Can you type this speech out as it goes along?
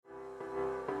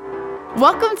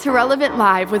Welcome to Relevant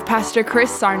Live with Pastor Chris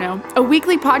Sarno, a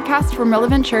weekly podcast from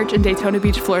Relevant Church in Daytona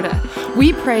Beach, Florida.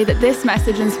 We pray that this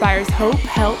message inspires hope,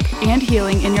 help, and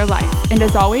healing in your life. And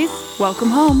as always, welcome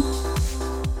home.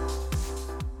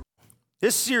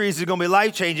 This series is going to be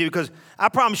life-changing because I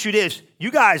promise you this,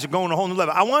 you guys are going to a whole new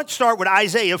level. I want to start with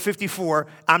Isaiah 54.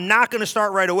 I'm not going to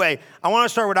start right away. I want to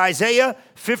start with Isaiah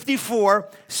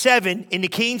 54:7 in the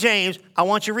King James. I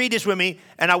want you to read this with me.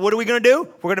 And what are we going to do?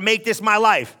 We're going to make this my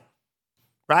life.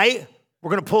 Right? We're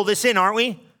going to pull this in, aren't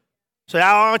we? So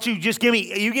now I want you just give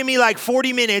me like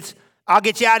 40 minutes. I'll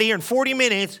get you out of here in 40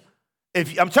 minutes.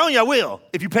 I'm telling you I will,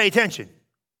 if you pay attention.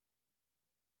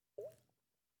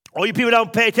 All you people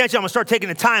don't pay attention, I'm going to start taking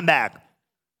the time back.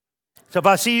 So if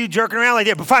I see you jerking around like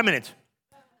that for 5 minutes.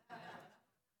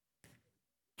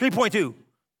 3.2.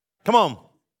 Come on.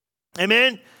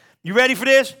 Amen? You ready for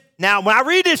this? Now, when I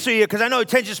read this to you, because I know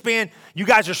attention span, you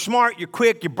guys are smart, you're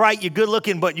quick, you're bright, you're good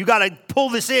looking, but you got to pull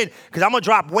this in because I'm going to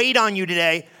drop weight on you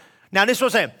today. Now, this is what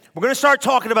I'm saying. We're going to start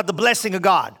talking about the blessing of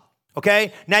God,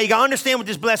 okay? Now, you got to understand what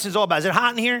this blessing is all about. Is it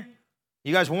hot in here?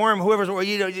 You guys warm? Whoever's warm,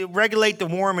 you regulate the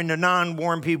warm and the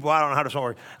non-warm people. I don't know how to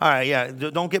solve it. All right, yeah,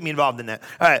 don't get me involved in that.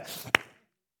 All right.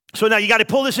 So now you got to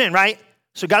pull this in, right?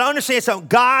 So you got to understand something.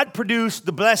 God produced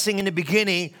the blessing in the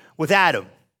beginning with Adam.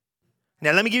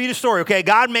 Now, let me give you the story, okay?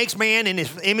 God makes man in his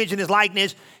image and his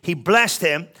likeness. He blessed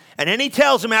him. And then he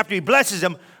tells him after he blesses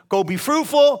him, go be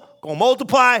fruitful, go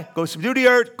multiply, go subdue the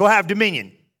earth, go have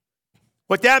dominion.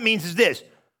 What that means is this.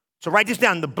 So write this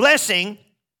down. The blessing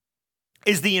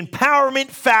is the empowerment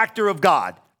factor of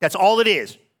God. That's all it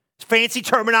is. It's fancy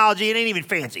terminology. It ain't even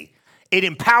fancy. It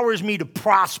empowers me to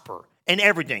prosper in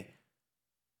everything.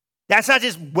 That's not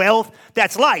just wealth.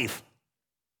 That's life.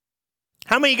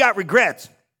 How many got regrets?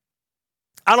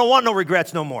 I don't want no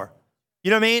regrets no more.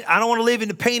 You know what I mean? I don't want to live in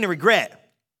the pain of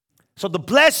regret. So the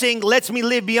blessing lets me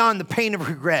live beyond the pain of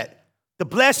regret. The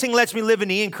blessing lets me live in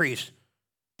the increase.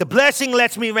 The blessing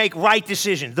lets me make right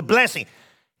decisions. The blessing.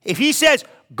 If he says,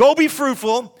 go be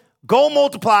fruitful, go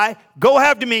multiply, go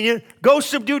have dominion, go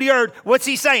subdue the earth, what's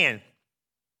he saying?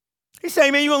 He's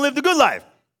saying, man, you're going to live the good life.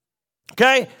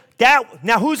 Okay?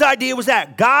 Now, whose idea was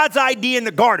that? God's idea in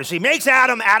the garden. So he makes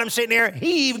Adam sitting there.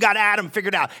 He even got Adam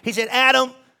figured out. He said,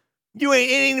 Adam, it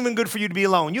ain't even good for you to be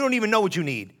alone. You don't even know what you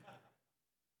need.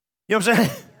 You know what I'm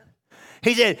saying?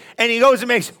 He said, and he goes and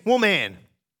makes woman.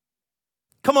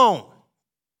 Come on.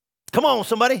 Come on,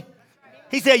 somebody.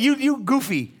 He said, you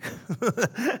goofy.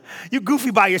 You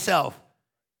goofy by yourself.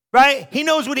 Right? He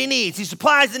knows what he needs. He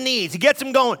supplies the needs. He gets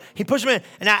him going. He pushes him in.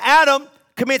 And now Adam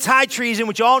commits high treason,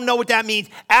 which you all know what that means.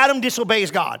 Adam disobeys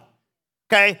God.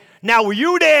 Okay? Now, were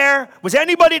you there? Was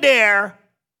anybody there?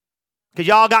 Because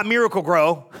y'all got Miracle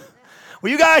Grow. Were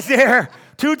you guys there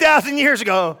 2,000 years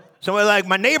ago? Somebody like,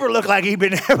 my neighbor looked like he'd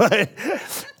been there, but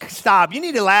stop. You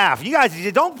need to laugh. You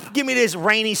guys, don't give me this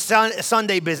rainy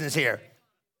Sunday business here.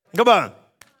 Come on.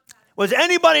 Was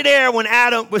anybody there when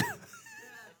Adam...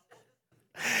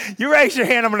 You raise your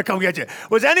hand, I'm going to come get you.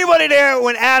 Was anybody there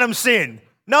when Adam sinned?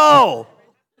 No.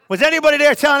 Was anybody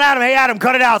there telling Adam, hey, Adam,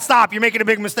 cut it out, stop, you're making a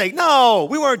big mistake? No,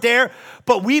 we weren't there,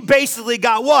 but we basically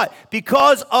got what?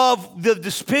 Because of the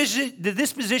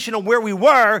disposition of where we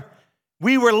were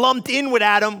lumped in with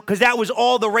Adam because that was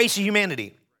all the race of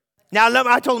humanity. Now,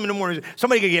 I told him in the morning,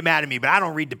 somebody could get mad at me, but I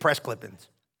don't read the press clippings.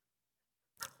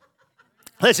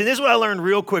 Listen, this is what I learned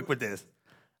real quick with this.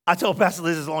 I told Pastor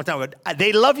Liz this a long time ago.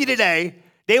 They love you today.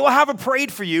 They will have a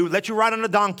parade for you, let you ride on a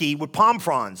donkey with palm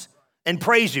fronds and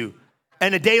praise you.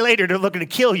 And a day later, they're looking to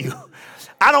kill you.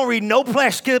 I don't read no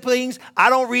press clippings. I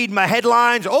don't read my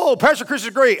headlines. Oh, Pastor Chris is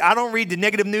great. I don't read the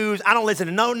negative news. I don't listen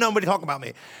to nobody talking about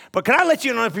me. But can I let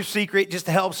you know a secret just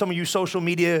to help some of you social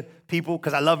media people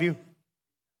because I love you?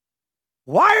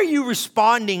 Why are you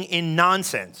responding in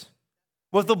nonsense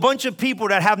with a bunch of people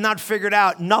that have not figured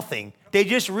out nothing? They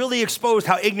just really exposed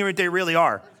how ignorant they really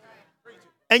are.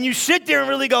 And you sit there and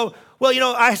really go, well, you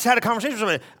know, I had a conversation with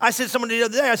somebody. I said to somebody the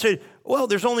other day, I said, well,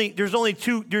 there's only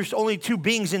two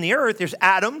beings in the earth. There's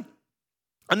Adam,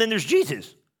 and then there's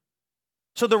Jesus.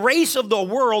 So the race of the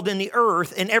world and the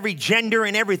earth and every gender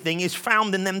and everything is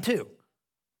found in them too.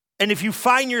 And if you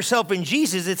find yourself in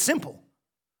Jesus, it's simple.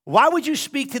 Why would you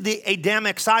speak to the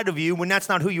Adamic side of you when that's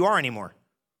not who you are anymore?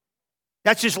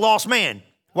 That's just lost man.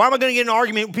 Why am I going to get in an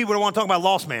argument with people that want to talk about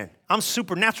lost man? I'm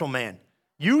supernatural man.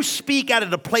 You speak out of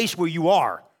the place where you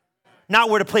are, not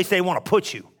where the place they want to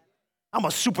put you. I'm a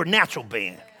supernatural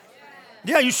being.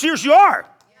 Yeah, you seriously are.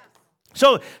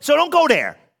 So don't go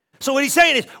there. So what he's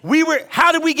saying is,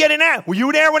 how did we get in that? Were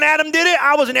you there when Adam did it?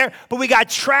 I wasn't there. But we got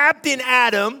trapped in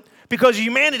Adam because of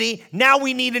humanity. Now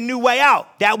we need a new way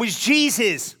out. That was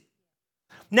Jesus.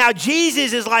 Now,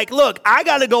 Jesus is like, look, I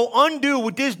got to go undo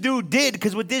what this dude did,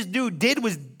 because what this dude did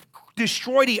was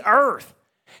destroy the earth.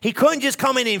 He couldn't just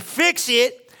come in and fix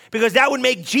it, because that would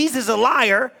make Jesus a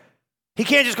liar. He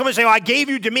can't just come and say, I gave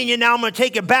you dominion, now I'm going to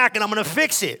take it back and I'm going to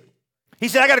fix it. He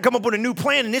said, I got to come up with a new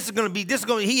plan, and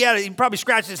he probably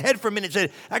scratched his head for a minute and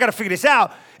said, I got to figure this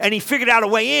out. And he figured out a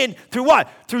way in through what?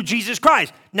 Through Jesus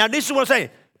Christ. Now, this is what I'm saying.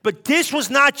 But this was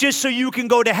not just so you can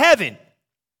go to heaven.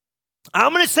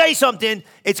 I'm going to say something.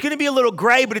 It's going to be a little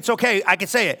gray, but it's okay. I can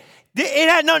say it. It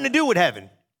had nothing to do with heaven.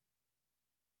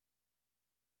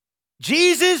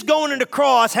 Jesus going to the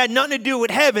cross had nothing to do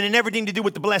with heaven and everything to do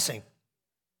with the blessing.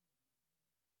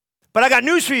 But I got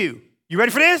news for you. You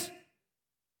ready for this?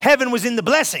 Heaven was in the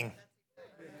blessing.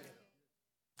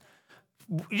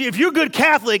 If you're a good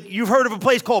Catholic, you've heard of a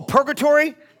place called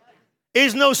purgatory.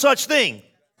 Is no such thing.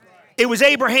 It was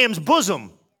Abraham's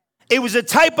bosom. It was a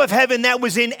type of heaven that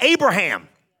was in Abraham.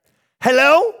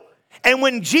 Hello? And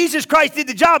when Jesus Christ did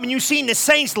the job and you seen the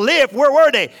saints live, where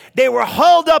were they? They were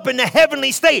hauled up in the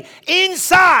heavenly state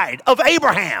inside of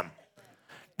Abraham.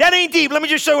 That ain't deep. Let me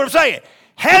just show you what I'm saying.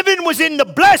 Heaven was in the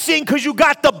blessing because you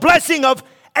got the blessing of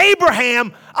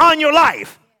Abraham on your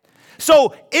life.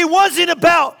 So it wasn't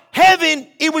about heaven.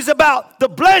 It was about the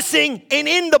blessing. And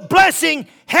in the blessing,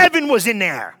 heaven was in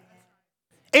there.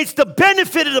 It's the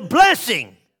benefit of the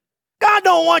blessing. God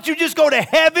don't want you to just go to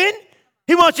heaven.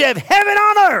 He wants you to have heaven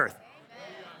on earth.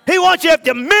 He wants you to have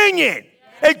dominion.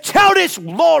 And tell this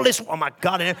lawless, oh my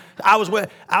God, I was with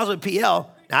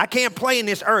PL. Now I can't play in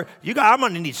this earth. I'm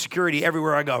gonna need security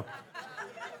everywhere I go.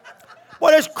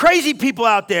 Well, there's crazy people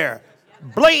out there.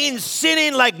 Blatant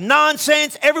sinning like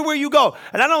nonsense everywhere you go.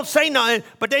 And I don't say nothing,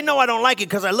 but they know I don't like it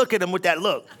because I look at them with that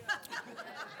look.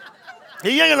 You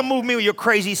ain't gonna move me with your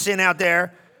crazy sin out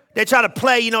there. They try to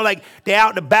play, like they out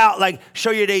and about, like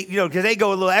show you because they go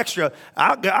a little extra.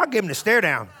 I'll give them the stare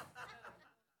down.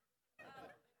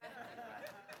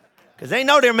 Because they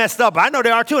know they're messed up. I know they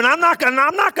are too. And I'm not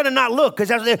gonna not look, because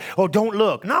that's, don't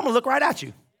look. No, I'm gonna look right at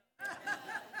you.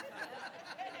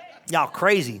 Y'all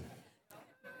crazy.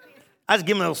 I just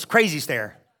give them a little crazy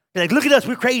stare. They're like, look at us,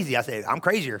 we're crazy. I say, I'm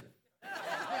crazier.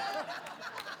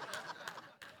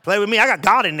 Play with me. I got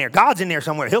God in there. God's in there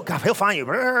somewhere. He'll find you.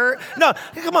 No,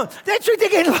 come on.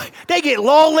 They get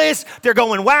lawless. They're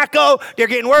going wacko. They're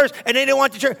getting worse. And they don't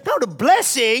want the church. No, the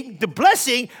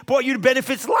blessing brought you to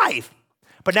benefits life.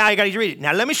 But now you got to read it.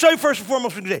 Now, let me show you first and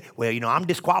foremost. Well, I'm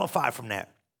disqualified from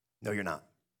that. No, you're not.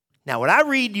 Now, when I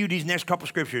read you these next couple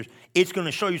scriptures, it's going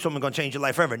to show you something going to change your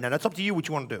life forever. Now, that's up to you what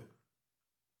you want to do.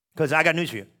 Because I got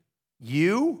news for you.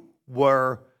 You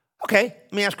were, okay,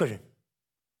 let me ask a question.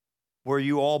 Were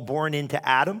you all born into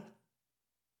Adam?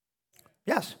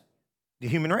 Yes, the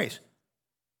human race.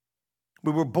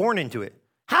 We were born into it.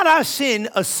 How did I sin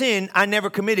a sin I never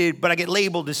committed, but I get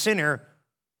labeled a sinner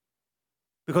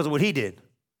because of what he did?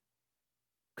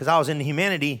 Because I was in the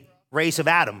humanity race of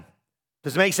Adam.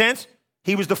 Does it make sense?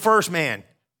 He was the first man.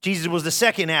 Jesus was the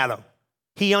second Adam.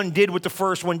 He undid what the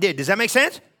first one did. Does that make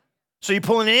sense? So you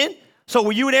pulling it in? So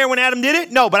were you there when Adam did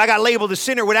it? No, but I got labeled a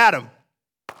sinner with Adam.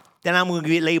 Then I'm going to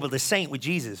get labeled a saint with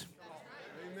Jesus.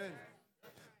 Amen.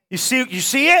 You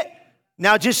see it?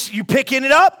 Now just you picking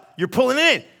it up, you're pulling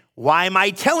it in. Why am I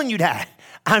telling you that?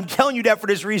 I'm telling you that for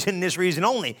this reason and this reason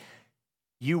only.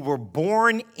 You were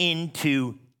born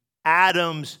into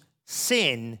Adam's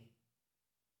sin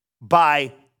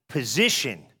by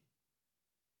position.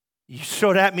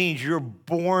 So that means you're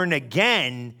born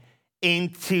again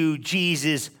into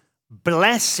Jesus'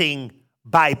 blessing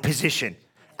by position.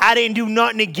 I didn't do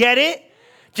nothing to get it.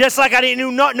 Just like I didn't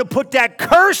do nothing to put that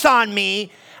curse on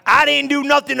me. I didn't do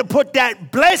nothing to put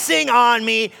that blessing on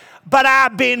me, but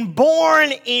I've been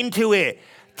born into it.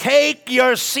 Take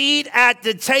your seat at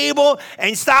the table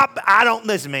and stop.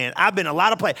 Listen, man, I've been a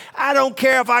lot of places. I don't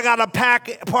care if I got to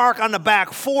park on the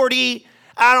back 40.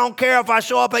 I don't care if I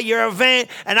show up at your event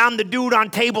and I'm the dude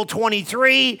on table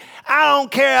 23. I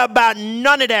don't care about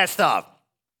none of that stuff.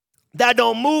 That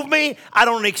don't move me. I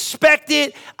don't expect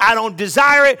it. I don't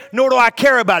desire it, nor do I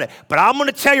care about it. But I'm going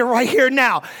to tell you right here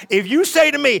now, if you say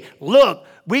to me, look,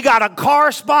 we got a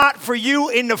car spot for you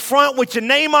in the front with your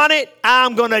name on it,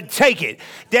 I'm going to take it.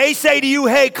 They say to you,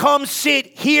 hey, come sit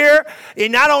here.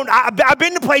 And I've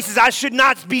been to places I should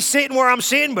not be sitting where I'm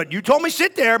sitting, but you told me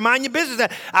sit there, mind your business.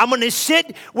 I'm going to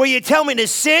sit where you tell me to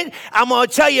sit. I'm going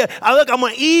to tell you, look, I'm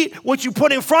going to eat what you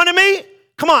put in front of me.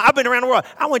 Come on, I've been around the world.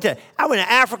 I went to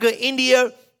Africa,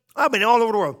 India. I've been all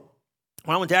over the world.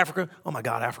 When I went to Africa, oh my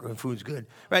God, African food's good,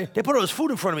 right? They put all this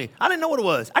food in front of me. I didn't know what it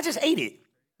was. I just ate it.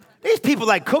 These people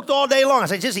cooked all day long. I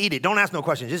said, just eat it. Don't ask no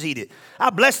questions. Just eat it.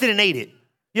 I blessed it and ate it.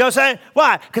 You know what I'm saying?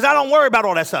 Why? Because I don't worry about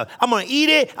all that stuff. I'm going to eat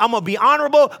it. I'm going to be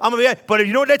honorable. But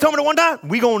you know what they told me the one time?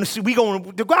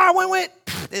 The guy I went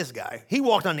with, this guy, he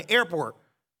walked on the airport.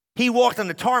 He walked on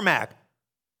the tarmac.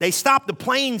 They stopped the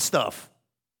plane stuff.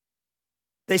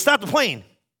 They stopped the plane.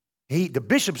 The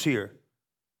bishop's here.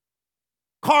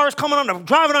 Cars driving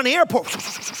on the airport.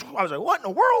 I was like, what in the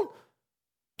world?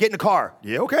 Get in the car.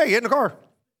 Yeah, okay, get in the car.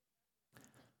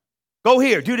 Go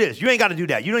here, do this. You ain't got to do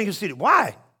that. You don't even see it.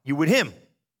 Why? You with him.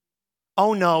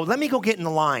 Oh, no, let me go get in the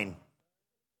line.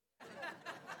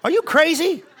 Are you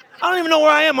crazy? I don't even know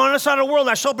where I am on the other side of the world.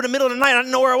 I show up in the middle of the night. I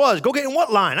didn't know where I was. Go get in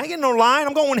what line? I ain't getting no line.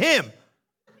 I'm going with him.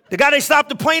 The guy they stopped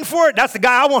the plane for, that's the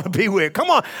guy I want to be with. Come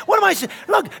on. What am I saying?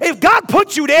 Look, if God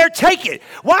puts you there, take it.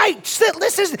 Why?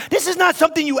 This is not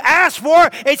something you asked for.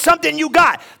 It's something you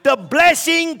got. The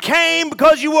blessing came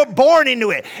because you were born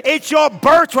into it. It's your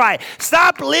birthright.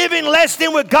 Stop living less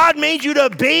than what God made you to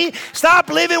be. Stop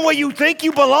living where you think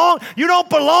you belong. You don't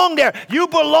belong there. You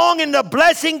belong in the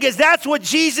blessing because that's what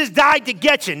Jesus died to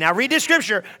get you. Now, read the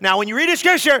scripture. Now, when you read the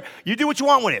scripture, you do what you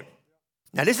want with it.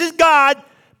 Now, this is God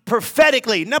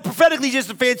prophetically. Not prophetically is just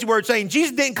a fancy word saying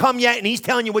Jesus didn't come yet and he's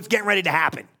telling you what's getting ready to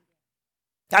happen.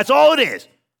 That's all it is.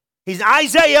 He's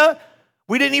Isaiah.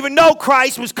 We didn't even know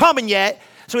Christ was coming yet.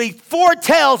 So he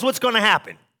foretells what's going to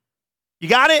happen. You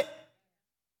got it?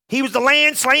 He was the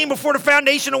lamb slain before the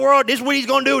foundation of the world. This is what he's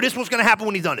going to do. This is what's going to happen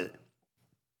when he's done it.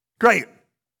 Great.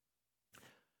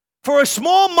 For a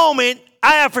small moment,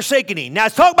 I have forsaken him. Now,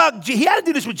 let's talk about, he had to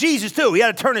do this with Jesus too. He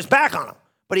had to turn his back on him.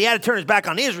 But he had to turn his back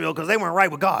on Israel because they weren't right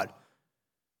with God.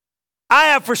 I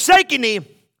have forsaken thee.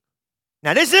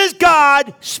 Now, this is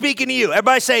God speaking to you.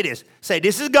 Everybody say this. Say,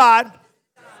 this is God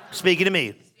speaking to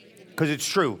me because it's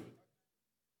true.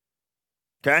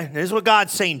 Okay? Now, this is what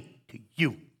God's saying to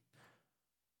you.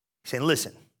 He's saying,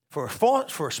 listen, for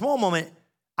a small moment,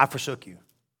 I forsook you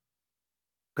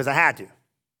because I had to.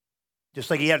 Just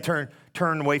like he had to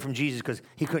turn away from Jesus because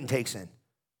he couldn't take sin.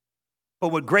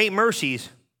 But with great mercies,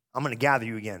 I'm going to gather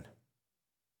you again.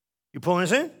 You pulling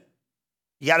this in?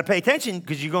 You got to pay attention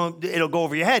because it'll go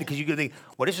over your head because you're going to think,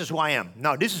 well, this is who I am.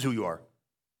 No, this is who you are.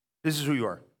 This is who you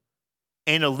are.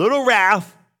 And a little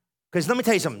wrath, because let me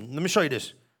tell you something. Let me show you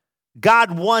this.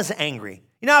 God was angry.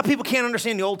 You know how people can't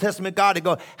understand the Old Testament God? They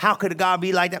go, how could a God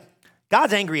be like that?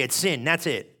 God's angry at sin. That's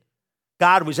it.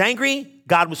 God was angry.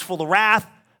 God was full of wrath.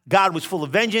 God was full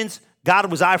of vengeance.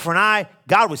 God was eye for an eye.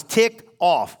 God was ticked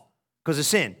off because of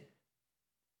sin.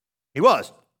 He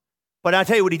was. But I'll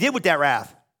tell you what he did with that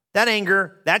wrath. That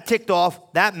anger, that ticked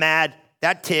off, that mad,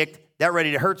 that ticked, that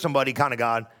ready to hurt somebody kind of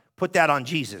God, put that on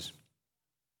Jesus.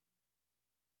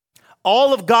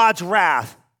 All of God's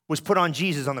wrath was put on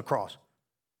Jesus on the cross.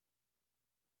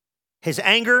 His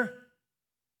anger,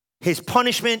 his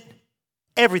punishment,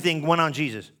 everything went on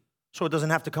Jesus. So it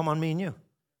doesn't have to come on me and you.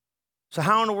 So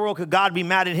how in the world could God be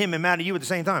mad at him and mad at you at the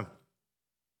same time?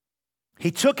 He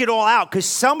took it all out because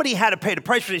somebody had to pay the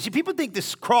price for it. See, people think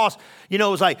this cross,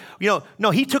 was like, no,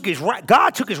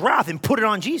 God took his wrath and put it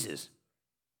on Jesus.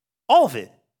 All of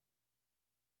it.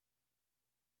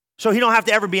 So he don't have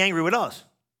to ever be angry with us.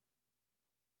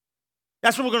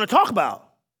 That's what we're going to talk about.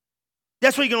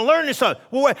 That's what you're going to learn this stuff.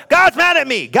 Well, God's mad at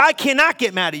me. God cannot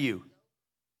get mad at you.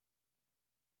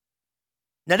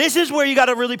 Now, this is where you got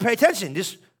to really pay attention,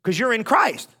 because you're in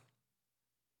Christ.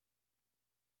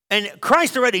 And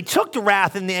Christ already took the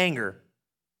wrath and the anger.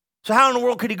 So how in the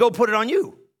world could he go put it on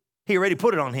you? He already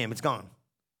put it on him. It's gone.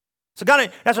 So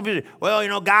God, that's what people do.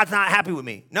 Well, God's not happy with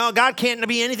me. No, God can't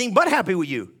be anything but happy with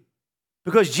you.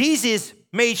 Because Jesus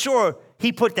made sure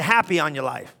he put the happy on your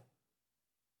life.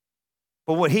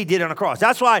 But what he did on the cross.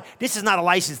 That's why this is not a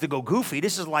license to go goofy.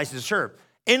 This is a license to serve.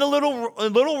 In a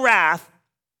little wrath,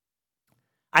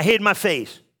 I hid my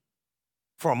face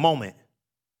for a moment.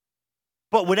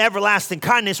 But with everlasting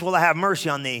kindness will I have mercy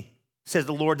on thee, says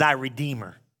the Lord thy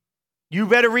Redeemer. You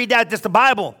better read that. That's the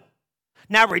Bible.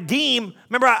 Now, redeem,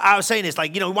 remember I was saying this,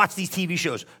 watch these TV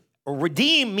shows.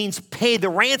 Redeem means pay the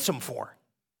ransom for.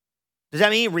 Does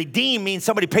that mean redeem means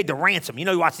somebody paid the ransom?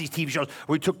 You watch these TV shows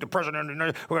where we took the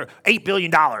president for $8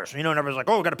 billion. And everybody's like,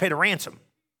 we got to pay the ransom.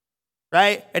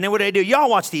 Right? And then what do they do? Y'all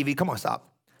watch TV. Come on,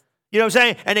 stop. You know what I'm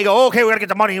saying? And they go, okay, we got to get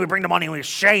the money. We bring the money and we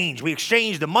exchange. We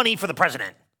exchange the money for the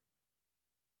president.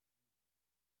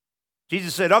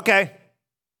 Jesus said, okay.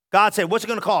 God said, what's it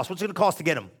going to cost? What's it going to cost to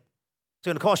get him? It's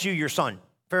going to cost you your son.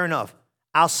 Fair enough.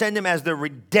 I'll send him as the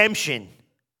redemption,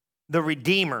 the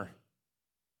Redeemer.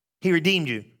 He redeemed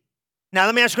you. Now,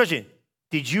 let me ask you a question.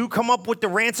 Did you come up with the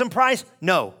ransom price?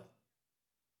 No.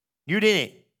 You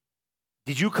didn't.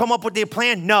 Did you come up with the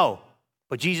plan? No.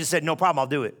 But Jesus said, no problem, I'll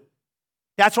do it.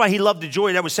 That's why he loved the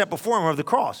joy that was set before him of the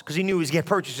cross, because he knew he was getting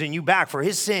purchasing you back for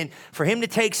his sin. For him to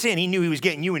take sin, he knew he was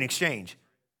getting you in exchange.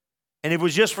 And if it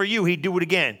was just for you, he'd do it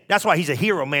again. That's why he's a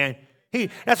hero, man.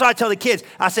 That's why I tell the kids,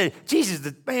 I said, Jesus,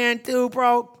 the man, dude,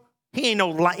 bro, he ain't no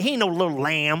little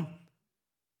lamb.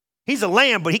 He's a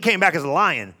lamb, but he came back as a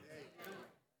lion.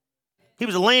 He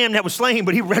was a lamb that was slain,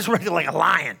 but he resurrected like a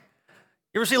lion.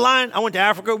 You ever see a lion? I went to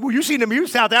Africa. Well, you seen them. You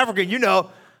South African, you know.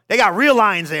 They got real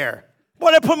lions there.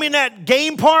 Boy, they put me in that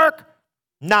game park?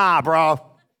 Nah, bro.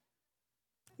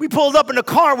 We pulled up in the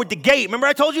car with the gate. Remember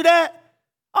I told you that?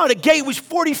 Oh, the gate was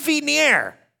 40 feet in the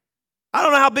air. I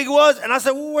don't know how big it was. And I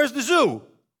said, well, where's the zoo?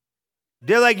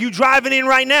 They're like, you driving in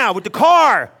right now with the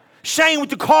car. Shane with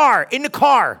the car. In the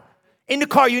car. In the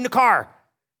car. You in the car.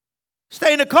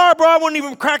 Stay in the car, bro. I wouldn't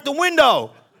even crack the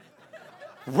window.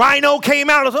 Rhino came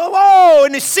out. I was like, whoa,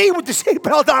 in the seat with the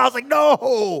seatbelt on. I was like,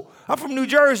 no, I'm from New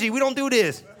Jersey. We don't do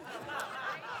this.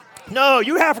 No,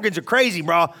 you Africans are crazy,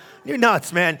 bro. You're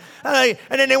nuts, man. And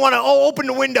then they want to open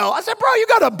the window. I said, bro, you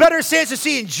got a better chance of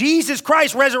seeing Jesus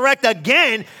Christ resurrect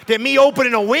again than me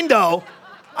opening a window.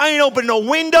 I ain't opening no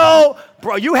window.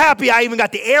 Bro, you happy I even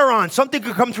got the air on. Something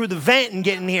could come through the vent and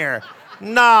get in here.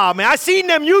 Nah, man, I seen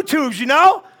them YouTubes, you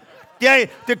know? Yeah,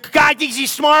 the guy thinks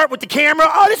he's smart with the camera.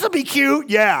 Oh, this will be cute.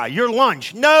 Yeah, your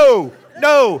lunch. No.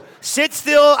 Sit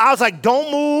still. I was like,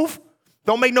 don't move.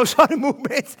 Don't make no sudden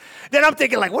movements. Then I'm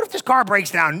thinking, like, what if this car breaks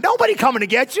down? Nobody coming to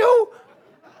get you.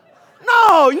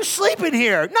 No, you sleeping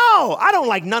here. No, I don't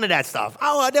like none of that stuff.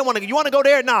 Oh, I didn't want to. You want to go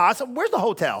there? No. I said, where's the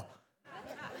hotel?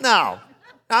 No,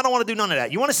 I don't want to do none of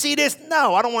that. You want to see this?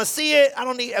 No, I don't want to see it. I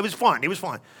don't need. It was fun.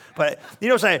 But you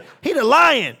know what I'm saying? He's the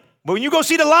lion. But when you go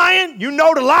see the lion, you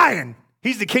know the lion.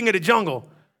 He's the king of the jungle.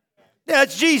 Yeah,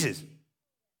 that's Jesus.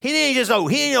 He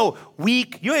ain't no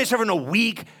weak. You ain't serving no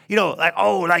weak. They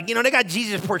got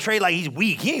Jesus portrayed like he's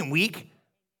weak. He ain't weak.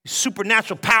 He's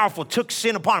supernatural, powerful, took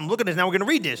sin upon him. Look at this. Now we're going to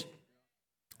read this.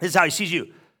 This is how he sees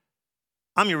you.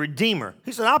 I'm your redeemer.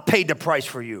 He said, I paid the price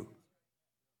for you.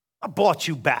 I bought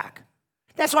you back.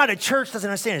 That's why the church doesn't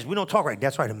understand this. We don't talk right.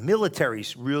 That's why the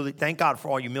military's really, thank God for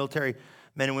all you military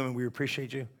men and women. We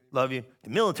appreciate you. Love you.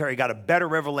 The military got a better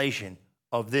revelation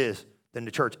of this than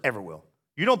the church ever will.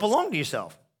 You don't belong to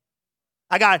yourself.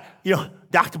 I got,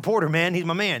 Dr. Porter, man, he's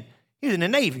my man. He was in the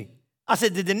Navy. I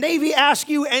said, did the Navy ask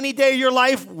you any day of your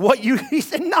life he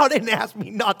said, no, they didn't ask me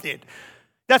nothing.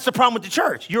 That's the problem with the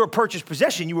church. You're a purchased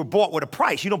possession. You were bought with a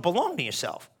price. You don't belong to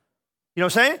yourself. You know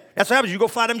what I'm saying? That's what happens. You go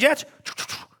fly them jets,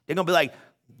 they're going to be like,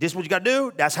 this is what you got to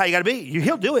do. That's how you got to be.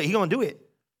 He'll do it. He's going to do it.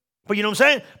 But you know what I'm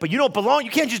saying? But you don't belong.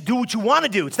 You can't just do what you want to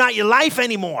do. It's not your life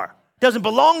anymore. It doesn't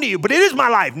belong to you, but it is my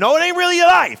life. No, it ain't really your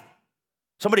life.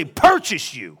 Somebody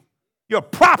purchased you. You're a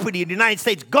property of the United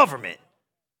States government,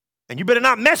 and you better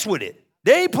not mess with it.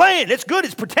 They ain't playing. It's good.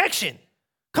 It's protection.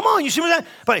 Come on, you see what I'm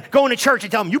saying? But going to church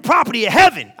and tell them, you property of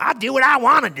heaven. I do what I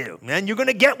want to do, man. You're going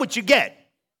to get what you get.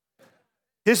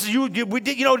 This is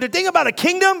the thing about a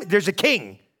kingdom, there's a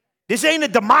king. This ain't a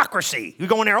democracy. You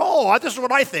go in there, this is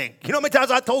what I think. You know how many times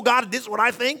I told God, this is what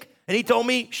I think? And he told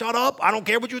me, shut up. I don't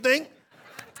care what you think.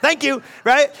 Thank you,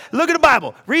 right? Look at the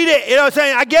Bible. Read it. You know what I'm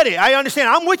saying? I get it. I understand.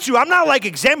 I'm with you. I'm not like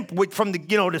exempt from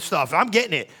the stuff. I'm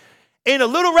getting it. In a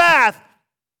little wrath,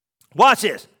 watch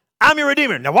this. I'm your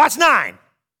redeemer. Now watch 9. And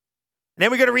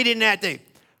then we're going to read it in that thing.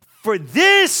 For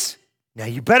this, now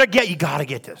you got to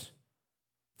get this.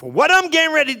 For what I'm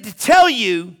getting ready to tell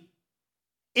you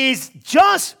is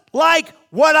just like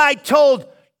what I told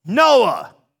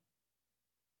Noah.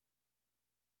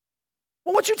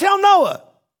 Well, what you tell Noah?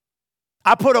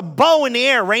 I put a bow in the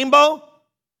air, rainbow,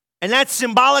 and that's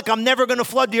symbolic. I'm never going to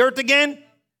flood the earth again.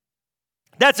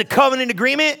 That's a covenant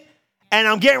agreement, and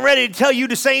I'm getting ready to tell you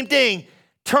the same thing,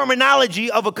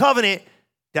 terminology of a covenant,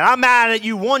 that I'm mad at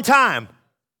you one time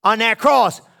on that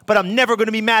cross, but I'm never going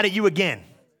to be mad at you again.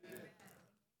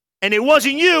 And it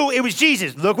wasn't you, it was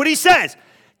Jesus. Look what he says.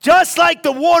 Just like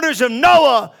the waters of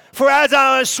Noah, for as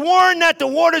I have sworn that the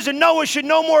waters of Noah should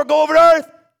no more go over the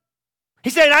earth, he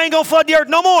said, I ain't going to flood the earth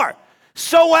no more.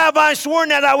 So have I sworn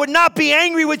that I would not be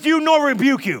angry with you nor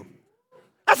rebuke you.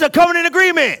 That's a covenant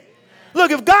agreement.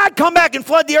 Look, if God come back and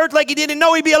flood the earth like he didn't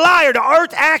know, he'd be a liar. The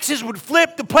earth axis would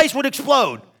flip, the place would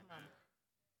explode.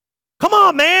 Come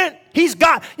on, man. He's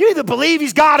God. You either believe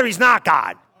he's God or he's not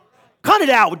God. Cut it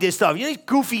out with this stuff. These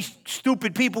goofy,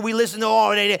 stupid people we listen to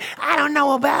all day. I don't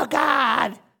know about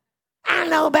God. I don't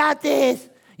know about this.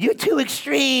 You're too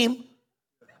extreme.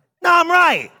 No, I'm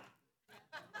right.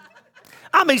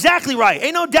 I'm exactly right.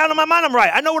 Ain't no doubt in my mind I'm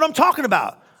right. I know what I'm talking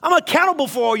about. I'm accountable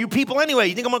for all you people anyway.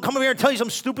 You think I'm going to come over here and tell you some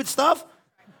stupid stuff?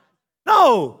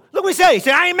 No. Look what he said. He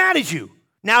said, I ain't mad at you.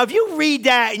 Now, if you read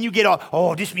that and you get,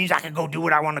 this means I can go do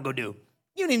what I want to go do.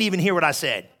 You didn't even hear what I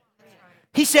said.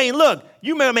 He's saying, look,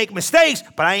 you may make mistakes,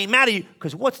 but I ain't mad at you.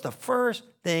 Because what's the first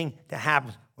thing that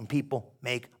happens when people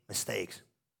make mistakes?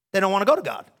 They don't want to go to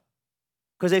God.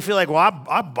 Because they feel like, well,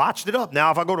 I botched it up.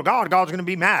 Now, if I go to God, God's going to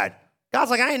be mad. God's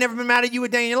like, I ain't never been mad at you a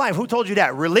day in your life. Who told you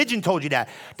that? Religion told you that.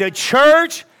 The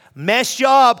church messed you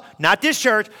up. Not this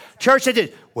church. Church said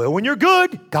this. Well, when you're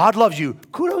good, God loves you.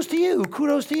 Kudos to you.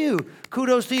 Kudos to you.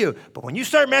 Kudos to you. But when you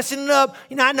start messing it up,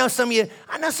 I know some of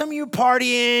you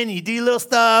partying, you do little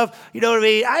stuff, you know what I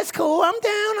mean? It's cool. I'm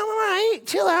down. I'm all right.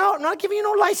 Chill out. I'm not giving you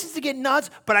no license to get nuts,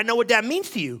 but I know what that means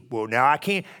to you. Well, now I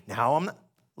can't. Now I'm not.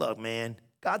 Look, man,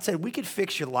 God said we could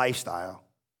fix your lifestyle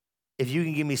if you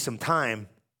can give me some time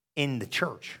in the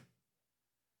church.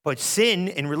 But sin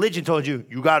and religion told you,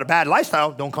 you got a bad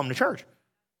lifestyle, don't come to church.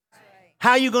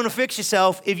 How are you going to fix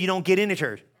yourself if you don't get into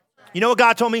church? You know what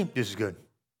God told me? This is good.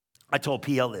 I told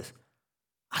PL this.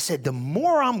 I said, the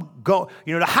more I'm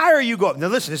the higher you go up. Now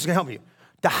listen, this is going to help you.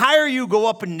 The higher you go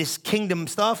up in this kingdom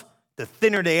stuff, the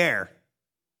thinner the air.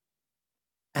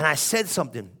 And I said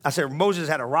something. I said, Moses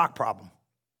had a rock problem.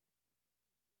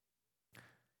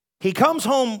 He comes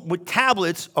home with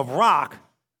tablets of rock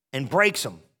and breaks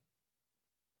them.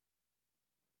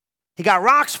 He got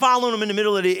rocks following him in the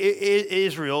middle of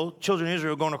children of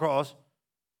Israel going across.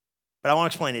 But I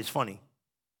want to explain it. It's funny.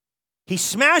 He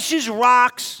smashes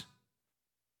rocks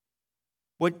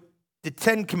with the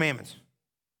 10 Commandments.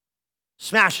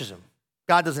 Smashes them.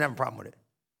 God doesn't have a problem with it.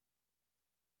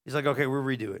 He's like, okay, we'll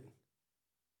redo it.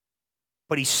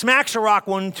 But he smacks a rock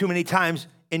one too many times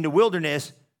in the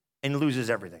wilderness and loses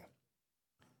everything.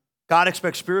 God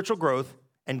expects spiritual growth,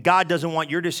 and God doesn't want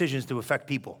your decisions to affect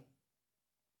people.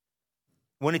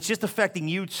 When it's just affecting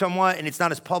you somewhat and it's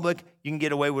not as public, you can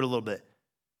get away with a little bit.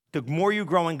 The more you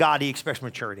grow in God, he expects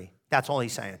maturity. That's all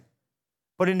he's saying.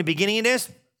 But in the beginning of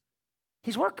this,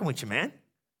 he's working with you, man.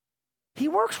 He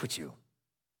works with you.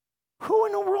 Who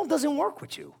in the world doesn't work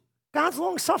with you? God's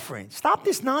long-suffering. Stop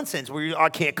this nonsense where I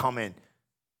can't come in.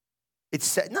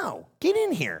 No, get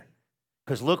in here.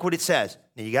 Because look what it says.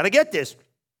 Now, you got to get this.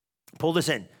 Pull this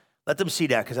in. Let them see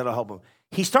that because that'll help them.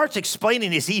 He starts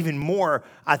explaining this even more,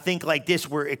 I think, like this,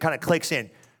 where it kind of clicks in.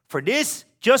 For this,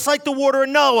 just like the water of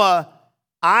Noah,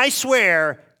 I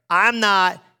swear I'm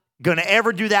not going to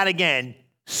ever do that again.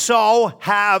 So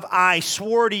have I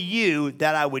swore to you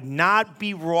that I would not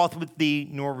be wroth with thee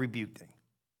nor rebuke thee.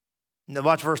 Now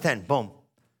watch verse 10. Boom.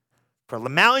 For the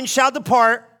mountains shall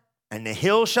depart and the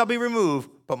hills shall be removed,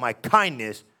 but my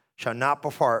kindness shall not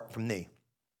depart from thee.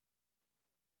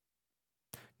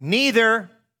 Neither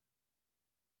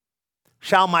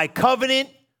shall my covenant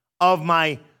of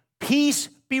my peace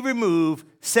be removed,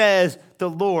 says the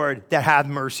Lord that hath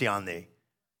mercy on thee.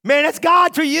 Man, that's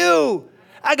God to you.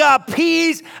 I got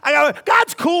peace.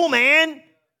 God's cool, man.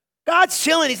 God's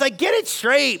chilling. He's like, get it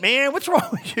straight, man. What's wrong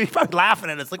with you? He's probably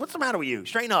laughing at us. Like, what's the matter with you?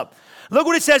 Straighten up. Look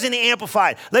what it says in the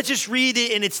Amplified. Let's just read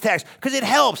it in its text because it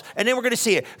helps, and then we're going to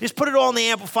see it. Just put it all in the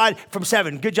Amplified from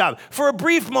 7. Good job. For a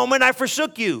brief moment I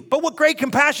forsook you, but with great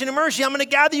compassion and mercy I'm going to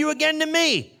gather you again to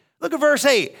me. Look at verse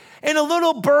 8. In a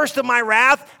little burst of my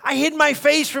wrath, I hid my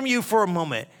face from you for a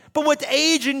moment. But with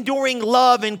age-enduring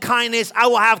love and kindness, I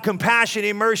will have compassion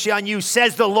and mercy on you,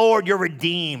 says the Lord, your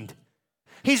redeemed.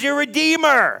 He's your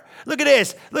redeemer. Look at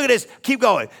this. Look at this. Keep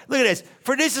going. Look at this.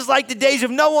 For this is like the days of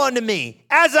Noah unto me.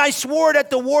 As I swore that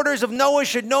the waters of Noah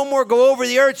should no more go over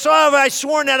the earth, so have I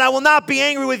sworn that I will not be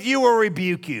angry with you or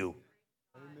rebuke you.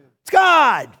 Amen. It's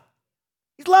God.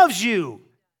 He loves you.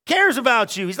 Cares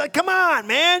about you. He's like, come on,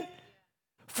 man.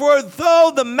 For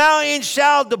though the mountains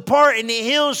shall depart and the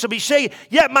hills shall be shaken,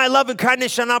 yet my love and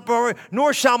kindness shall not depart,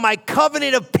 nor shall my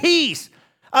covenant of peace.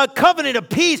 A covenant of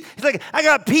peace. He's like, I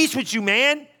got peace with you,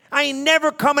 man. I ain't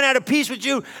never coming out of peace with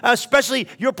you, especially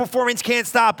your performance can't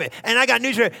stop it. And I got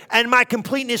news for you. And my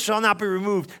completeness shall not be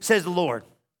removed, says the Lord.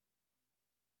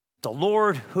 The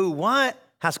Lord who what?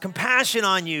 Has compassion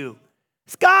on you.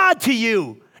 It's God to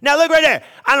you. Now look right there.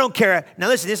 I don't care. Now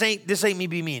listen, this ain't me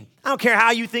being mean. I don't care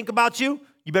how you think about you.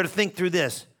 You better think through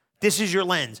this. This is your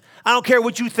lens. I don't care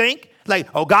what you think. Like,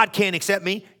 oh, God can't accept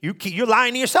me. You're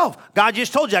lying to yourself. God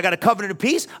just told you, I got a covenant of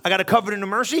peace. I got a covenant of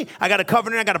mercy. I got a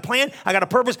covenant. I got a plan. I got a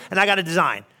purpose. And I got a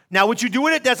design. Now, what you do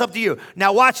with it, that's up to you.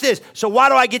 Now, watch this. So why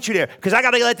do I get you there? Because I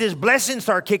got to let this blessing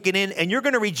start kicking in. And you're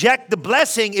going to reject the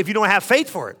blessing if you don't have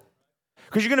faith for it.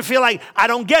 Because you're going to feel like, I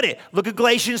don't get it. Look at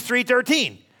Galatians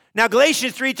 3:13. Now,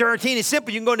 Galatians 3:13 is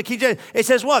simple. You can go into King James. It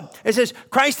says what? It says,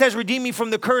 Christ has redeemed me from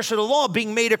the curse of the law,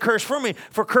 being made a curse for me.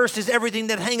 For cursed is everything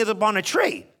that hangeth upon a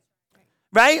tree.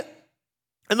 Right?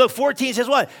 And look, 14 says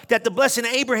what? That the blessing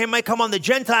of Abraham might come on the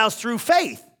Gentiles through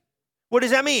faith. What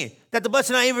does that mean? That the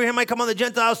blessing of Abraham might come on the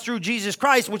Gentiles through Jesus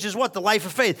Christ, which is what? The life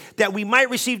of faith. That we might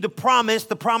receive the promise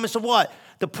of what?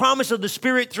 The promise of the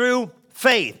Spirit through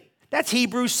faith. That's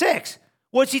Hebrews 6.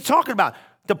 What's he talking about?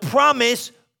 The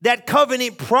promise, that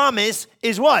covenant promise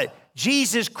is what?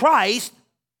 Jesus Christ.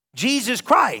 Jesus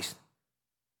Christ.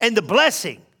 And the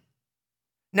blessing.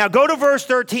 Now go to verse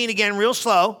 13 again real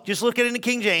slow. Just look at it in the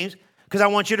King James because I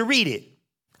want you to read it.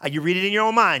 You read it in your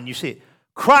own mind. You see it.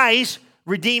 Christ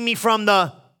redeemed me from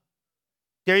the...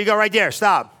 There you go right there.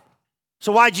 Stop.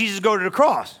 So why did Jesus go to the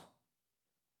cross?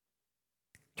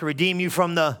 To redeem you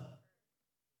from the...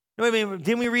 No, wait a minute.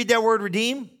 Didn't we read that word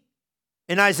redeem?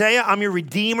 In Isaiah, I'm your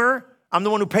redeemer. I'm the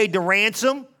one who paid the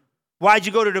ransom. Why'd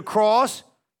you go to the cross?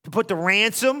 To put the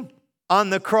ransom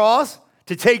on the cross?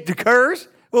 To take the curse?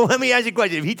 Well, let me ask you a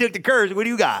question. If he took the curse, what do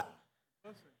you got?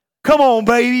 Come on,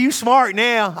 baby. You smart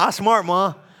now. I'm smart,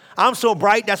 Ma. I'm so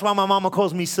bright. That's why my mama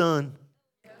calls me son.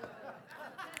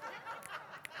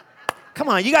 Come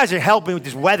on. You guys are helping with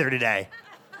this weather today.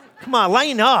 Come on.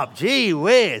 Lighten up. Gee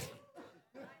whiz.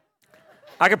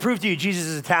 I can prove to you Jesus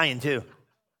is Italian, too.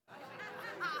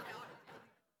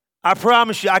 I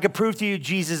promise you, I can prove to you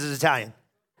Jesus is Italian.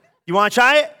 You want to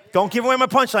try it? Don't give away my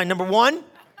punchline. Number one.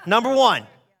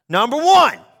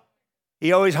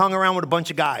 He always hung around with a bunch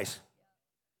of guys.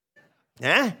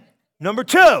 Yeah? Number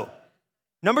two,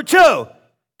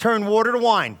 turn water to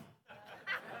wine.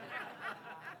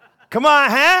 Come on,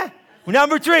 huh?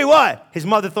 Number three, what? His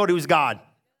mother thought he was God.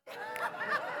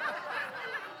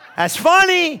 That's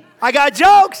funny. I got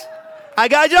jokes.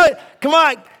 Come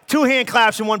on, 2 hand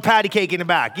claps and 1 patty cake in the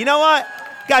back. You know what?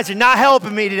 You guys are not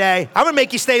helping me today. I'm going to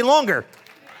make you stay longer.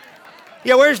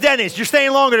 Yeah, where's Dennis? You're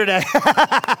staying longer today.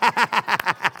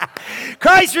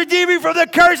 Christ redeemed me from the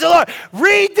curse of the Lord.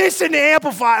 Read this in the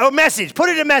Amplified message. Put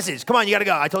it in message. Come on, you got to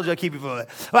go. I told you I'd keep you for it.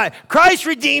 All right. Christ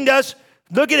redeemed us.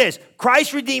 Look at this.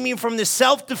 Christ redeemed me from the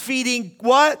self-defeating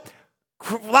what?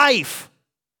 Life.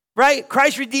 Right?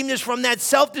 Christ redeemed us from that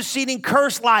self-defeating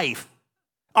cursed life.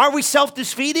 Are we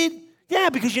self-defeated? Yeah,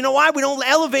 because you know why? We don't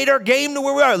elevate our game to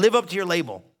where we are. Live up to your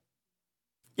label.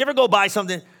 You ever go buy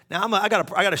something? Now, I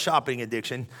got a shopping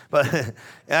addiction, but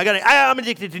I'm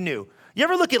addicted to new. You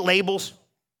ever look at labels?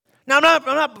 Now, I'm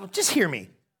not, just hear me.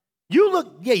 You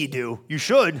look, yeah, you do. You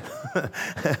should.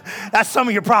 That's some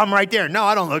of your problem right there. No,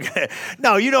 I don't look at it.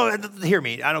 No, you don't, hear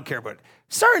me. I don't care about it.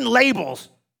 Certain labels,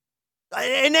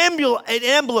 an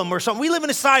emblem or something. We live in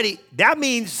a society, that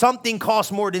means something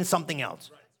costs more than something else.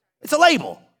 It's a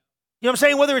label. You know what I'm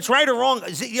saying? Whether it's right or wrong,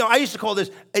 I used to call this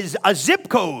a zip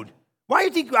code. Why do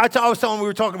you think, I was telling we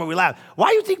were talking about, we laughed. Why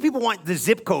do you think people want the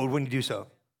zip code when you do so?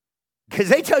 Because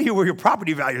they tell you where your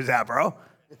property value is at, bro.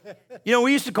 You know,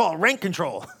 we used to call it rent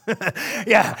control.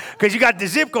 Yeah, because you got the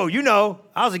zip code. You know,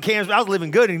 I was in Kansas, I was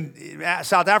living good in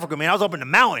South Africa, man. I was up in the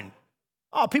mountain.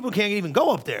 Oh, people can't even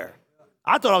go up there.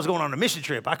 I thought I was going on a mission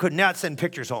trip. I could not send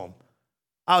pictures home.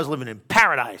 I was living in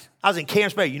paradise. I was in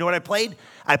Camps Bay. You know what I played?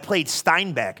 I played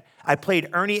Steinbeck. I played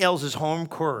Ernie Els' home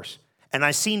course. And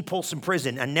I seen Folsom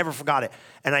Prison. I never forgot it.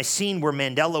 And I seen where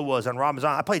Mandela was on Robbins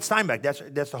Island. I played Steinbeck.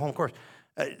 That's the home course.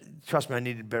 Trust me, I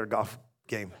needed a better golf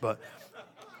game. But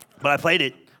I played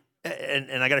it.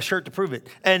 And I got a shirt to prove it.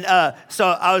 And so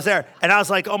I was there. And I was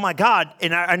like, oh, my God.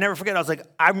 And I never forget. I was like,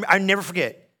 I never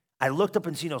forget. I looked up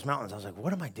and seen those mountains. I was like,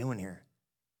 what am I doing here?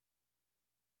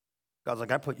 God's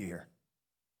like, I put you here.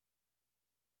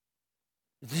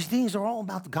 These things are all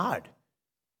about God.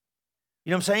 You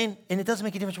know what I'm saying? And it doesn't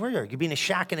make a difference where you are. You could be in a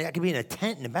shack and it could be in a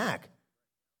tent in the back.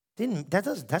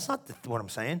 That's not what I'm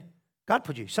saying. God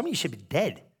put you. Some of you should be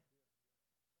dead.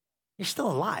 You're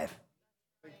still alive.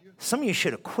 Some of you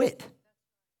should have quit.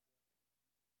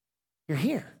 You're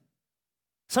here.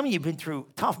 Some of you have been through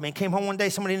tough, man. Came home one day,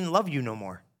 somebody didn't love you no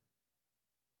more.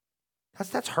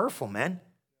 That's hurtful, man.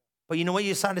 But you know what?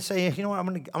 You decided to say, you know what?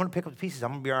 I'm gonna pick up the pieces.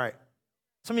 I'm gonna be all right.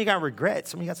 Some of you got regret.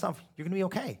 Some of you got stuff. You're gonna be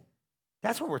okay.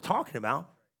 That's what we're talking about.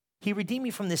 He redeemed me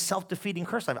from this self-defeating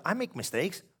curse life. I make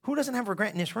mistakes. Who doesn't have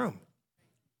regret in this room?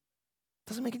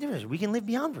 Doesn't make a difference. We can live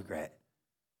beyond regret.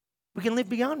 We can live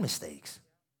beyond mistakes.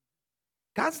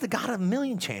 God's the God of a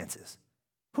million chances.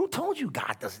 Who told you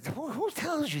God doesn't? Who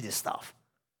tells you this stuff?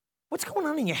 What's going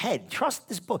on in your head? Trust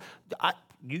this book.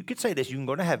 You could say this. You can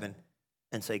go to heaven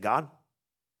and say, God,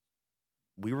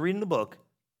 we were reading the book,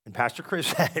 and Pastor Chris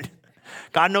said,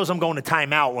 God knows I'm going to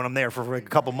time out when I'm there for a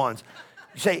couple months.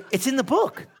 You say, it's in the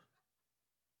book.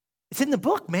 It's in the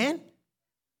book, man.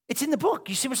 It's in the book.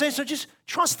 You see what I'm saying? So just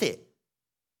trust it.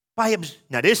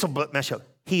 Now, this will mess you up.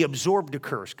 He absorbed the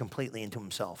curse completely into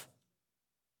himself.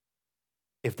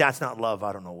 If that's not love,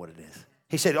 I don't know what it is.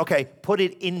 He said, okay, put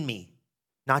it in me,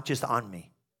 not just on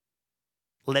me.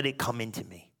 Let it come into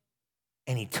me.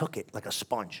 and he took it like a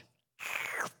sponge.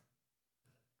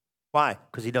 Why?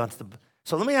 Because he wants to.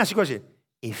 So let me ask you a question.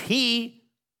 If he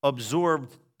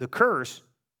absorbed the curse,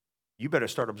 you better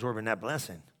start absorbing that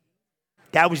blessing.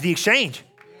 That was the exchange.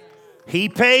 He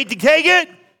paid to take it.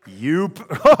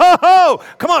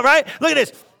 Come on, right? Look at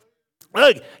this.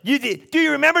 Look, do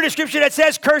you remember the scripture that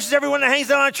says, curses everyone that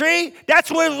hangs on a tree? That's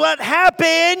what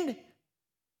happened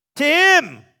to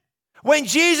him. When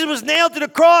Jesus was nailed to the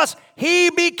cross, he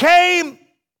became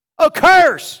a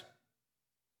curse.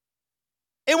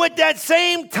 And with that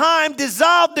same time,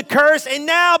 dissolved the curse. And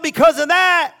now, because of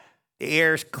that, the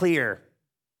air is clear.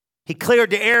 He cleared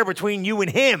the air between you and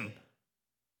him.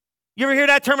 You ever hear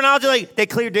that terminology? Like, they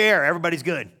cleared the air. Everybody's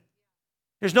good.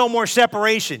 There's no more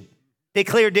separation. They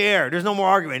cleared the air. There's no more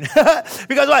arguing.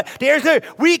 Because what? The air's clear.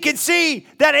 We can see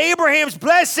that Abraham's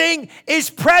blessing is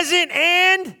present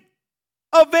and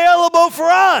available for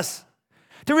us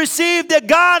to receive the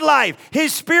God life,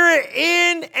 his spirit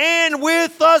in and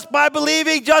with us by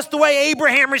believing just the way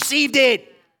Abraham received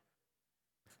it.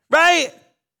 Right?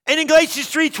 And in Galatians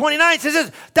 3:29 it says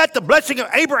this, that the blessing of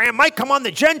Abraham might come on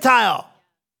the Gentile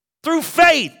through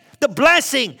faith. The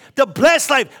blessing, the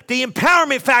blessed life, the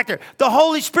empowerment factor, the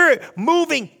Holy Spirit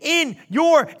moving in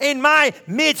your and my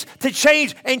midst to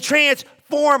change and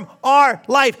transform our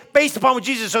life based upon what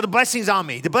Jesus. So the blessing's on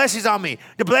me. The blessing's on me.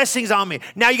 The blessing's on me.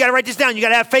 Now you got to write this down. You got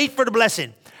to have faith for the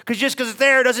blessing. Because just because it's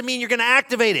there doesn't mean you're going to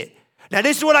activate it. Now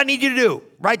this is what I need you to do.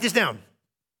 Write this down.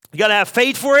 You got to have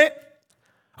faith for it.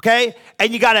 Okay?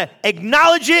 And you got to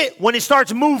acknowledge it when it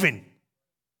starts moving.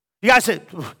 You got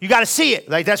to see it.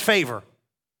 Like that's favor.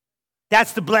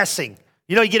 That's the blessing.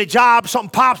 You know, you get a job, something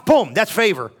pops, boom, that's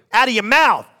favor. Out of your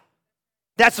mouth.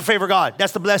 That's the favor of God.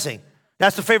 That's the blessing.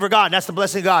 That's the favor of God. That's the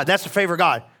blessing of God. That's the favor of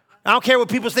God. I don't care what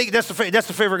people think. That's the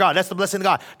favor of God. That's the blessing of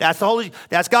God. That's the Holy.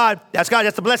 That's God. That's God.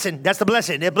 That's the blessing. That's the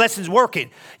blessing. That blessing's working.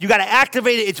 You got to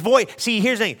activate it. It's voice. See,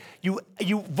 here's the thing.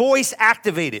 You voice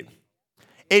activate it.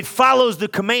 It follows the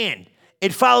command.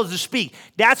 It follows the speak.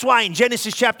 That's why in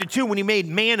Genesis chapter 2, when he made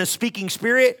man a speaking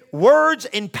spirit, words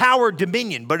empower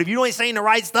dominion. But if you ain't saying the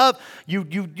right stuff,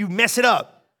 you mess it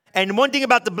up. And one thing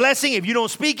about the blessing, if you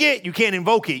don't speak it, you can't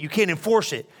invoke it. You can't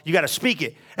enforce it. You got to speak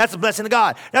it. That's the blessing of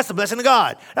God. That's the blessing of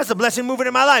God. That's the blessing moving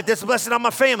in my life. That's the blessing on my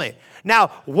family. Now,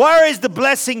 where is the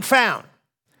blessing found?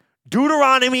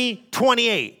 Deuteronomy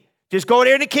 28. Just go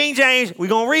there in the King James. We're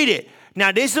going to read it.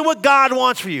 Now, this is what God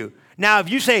wants for you. Now, if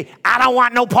you say, I don't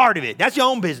want no part of it, that's your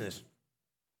own business.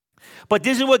 But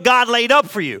this is what God laid up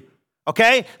for you,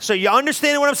 okay? So you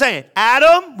understand what I'm saying.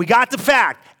 Adam, we got the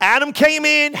fact. Adam came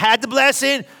in, had the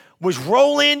blessing, was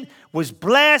rolling, was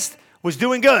blessed, was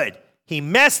doing good. He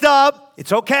messed up.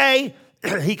 It's okay.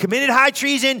 He committed high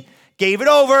treason, gave it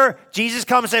over. Jesus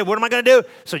comes and said, what am I going to do?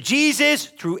 So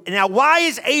Jesus, now why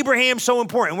is Abraham so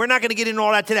important? We're not going to get into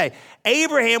all that today.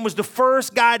 Abraham was the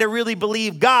first guy to really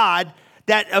believe God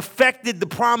that affected the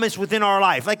promise within our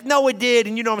life. Like Noah did,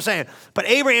 and you know what I'm saying. But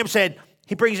Abraham said,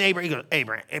 he brings Abraham, he goes,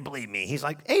 Abraham, believe me. He's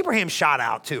like, Abraham shot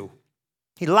out too.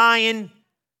 He's lying.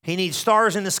 He needs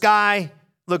stars in the sky.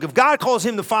 Look, if God calls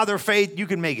him the father of faith, you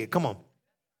can make it. Come on.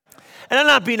 And I'm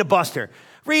not being a buster.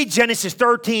 Read Genesis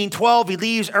 13:12. He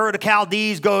leaves Ur of the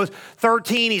Chaldees, goes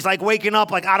 13. He's like waking up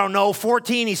like, I don't know.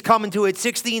 14, he's coming to it.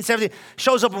 16, 17.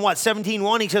 Shows up in what?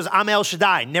 17:1. He says, I'm El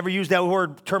Shaddai. Never used that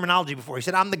word terminology before. He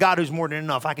said, I'm the God who's more than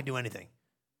enough. I can do anything.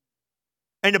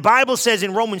 And the Bible says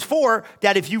in Romans 4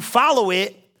 that if you follow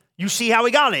it, you see how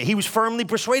he got it. He was firmly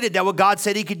persuaded that what God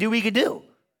said he could do, he could do.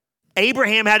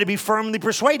 Abraham had to be firmly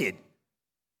persuaded.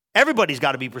 Everybody's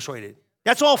got to be persuaded.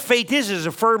 That's all faith is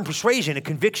a firm persuasion, a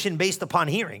conviction based upon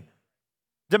hearing.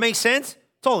 Does that make sense?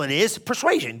 That's all it is,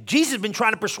 persuasion. Jesus has been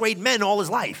trying to persuade men all his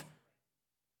life.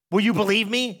 Will you believe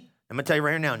me? I'm going to tell you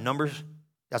right now, Numbers,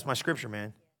 that's my scripture,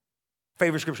 man.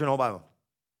 Favorite scripture in the whole Bible.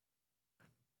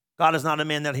 God is not a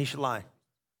man that he should lie.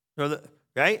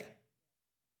 Right?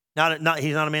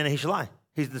 He's not a man that he should lie.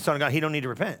 He's the Son of God. He don't need to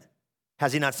repent.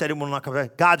 Has he not said it will not come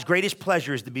back? God's greatest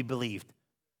pleasure is to be believed.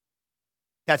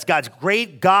 That's you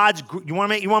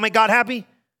want to make God happy?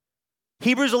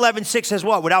 Hebrews 11:6 says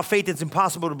what? Without faith, it's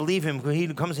impossible to believe him. He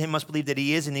who comes to him must believe that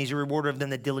he is, and he's a rewarder of them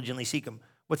that diligently seek him.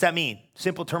 What's that mean?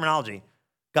 Simple terminology.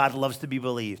 God loves to be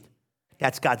believed.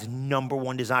 That's God's number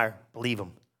one desire. Believe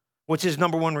him. What's his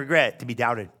number one regret? To be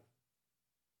doubted.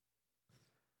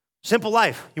 Simple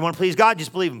life. You want to please God?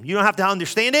 Just believe him. You don't have to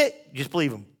understand it. Just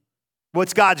believe him.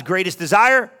 What's God's greatest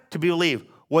desire? To be believed.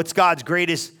 What's God's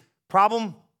greatest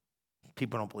problem?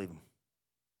 People don't believe him.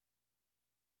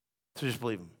 So just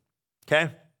believe him.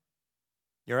 Okay?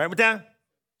 You all right with that?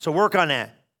 So work on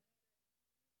that.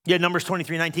 Yeah, Numbers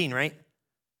 23:19, right?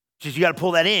 Just you got to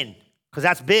pull that in because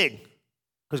that's big.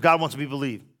 because God wants to be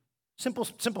believed. Simple.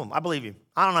 I believe you.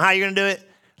 I don't know how you're going to do it.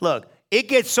 Look, it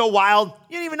gets so wild,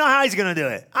 you don't even know how he's going to do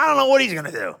it. I don't know what he's going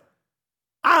to do.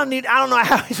 I don't know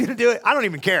how he's going to do it. I don't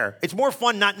even care. It's more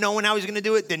fun not knowing how he's going to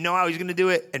do it than know how he's going to do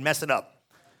it and mess it up.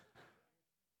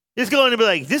 Just going to be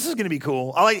like, this is going to be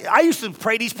cool. I used to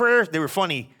pray these prayers. They were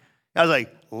funny. I was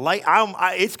like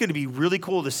it's going to be really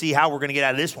cool to see how we're going to get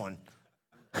out of this one.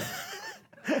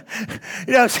 You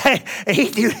know what I'm saying? And he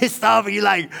do this stuff, and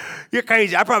you're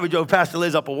crazy. I probably drove Pastor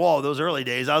Liz up a wall those early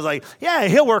days. I was like, yeah,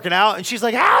 he'll work it out. And she's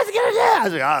like, how's he going to do it? I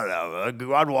was like, I don't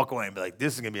know. I'd walk away and be like,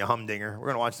 this is going to be a humdinger. We're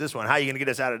going to watch this one. How are you going to get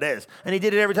us out of this? And he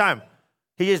did it every time.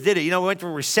 He just did it. You know, we went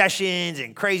through recessions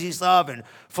and crazy stuff, and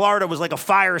Florida was like a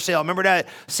fire sale. Remember that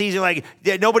season?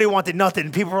 Nobody wanted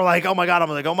nothing. People were like, oh my God. I'm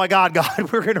like, oh my God,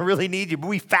 God, we're going to really need you. But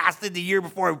we fasted the year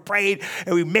before, we prayed,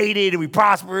 and we made it, and we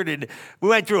prospered, and we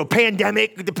went through a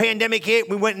pandemic. The pandemic hit.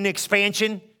 We went in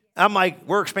expansion. I'm like,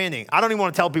 we're expanding. I don't even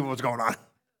want to tell people what's going on.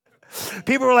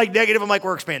 People were like negative. I'm like,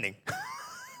 we're expanding.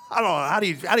 I don't know. How do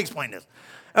you explain this?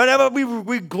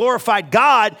 We glorified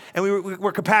God, and we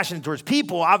were compassionate towards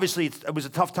people. Obviously, it was a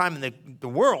tough time in the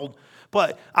world,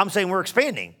 but I'm saying we're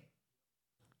expanding.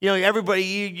 You know, everybody,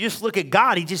 you just look at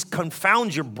God, he just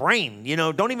confounds your brain. You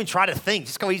know, don't even try to think.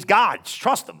 Just go, he's God. Just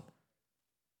trust him.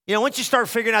 You know, once you start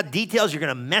figuring out details, you're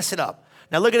going to mess it up.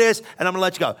 Now, look at this, and I'm going to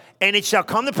let you go. And it shall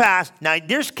come to pass. Now,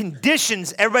 there's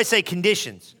conditions. Everybody say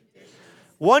conditions.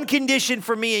 One condition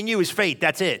for me and you is faith.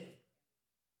 That's it.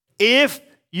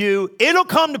 It'll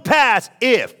come to pass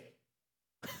if.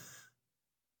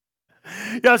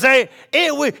 You know what I'm saying?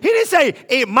 He didn't say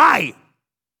it might.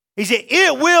 He said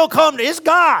it will come. It's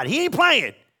God. He ain't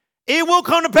playing. It will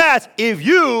come to pass if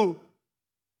you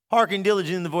hearken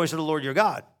diligently in the voice of the Lord your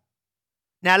God.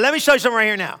 Now, let me show you something right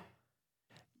here now.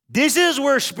 This is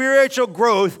where spiritual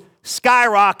growth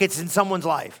skyrockets in someone's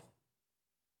life.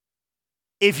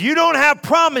 If you don't have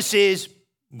promises,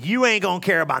 you ain't going to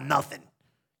care about nothing.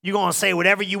 You're going to say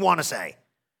whatever you want to say.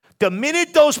 The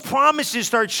minute those promises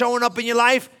start showing up in your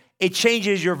life, it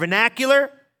changes your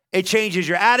vernacular, it changes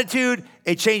your attitude,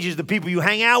 it changes the people you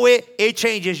hang out with, it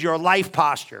changes your life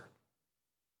posture.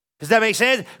 Does that make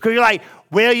sense? Because you're like,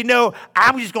 well, you know,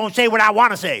 I'm just going to say what I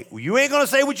want to say. Well, you ain't going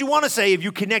to say what you want to say if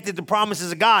you connected to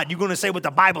promises of God. You're going to say what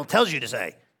the Bible tells you to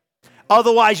say.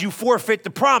 Otherwise, you forfeit the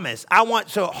promise.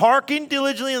 So hearken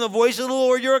diligently in the voice of the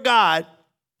Lord your God,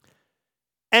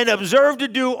 and observe to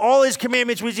do all his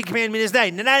commandments which he commanded me this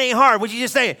day. Now, that ain't hard. What you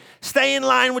just saying? Stay in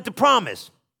line with the promise.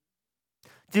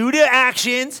 Do the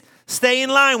actions. Stay in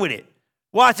line with it.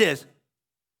 Watch this.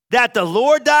 That the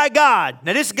Lord thy God.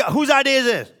 Now, whose idea is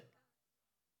this?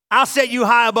 I'll set you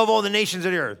high above all the nations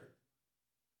of the earth.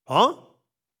 Huh?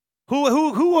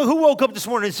 Who woke up this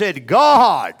morning and said,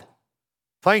 God,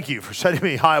 thank you for setting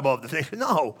me high above the nations?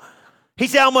 No. He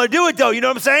said, I'm going to do it, though. You know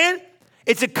what I'm saying?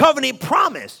 It's a covenant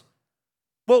promise.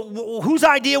 Well, whose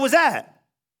idea was that?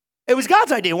 It was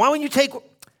God's idea. Why wouldn't you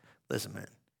listen, man,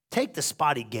 take the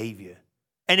spot he gave you.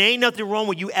 And there ain't nothing wrong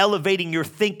with you elevating your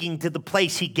thinking to the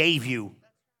place he gave you.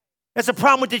 That's the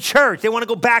problem with the church. They want to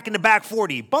go back in the back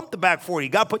 40. Bump the back 40.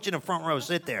 God put you in the front row.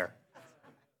 Sit there.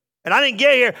 And I didn't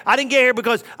get here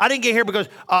because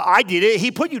I did it.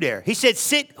 He put you there. He said,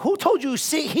 sit. Who told you to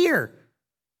sit here?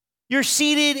 You're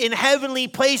seated in heavenly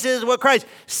places with Christ.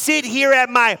 Sit here at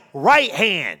my right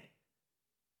hand.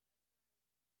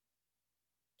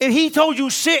 If he told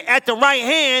you sit at the right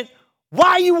hand,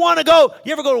 why you want to go?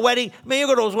 You ever go to a wedding? Man, you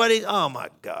go to those weddings. Oh, my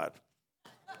God.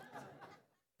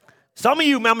 Some of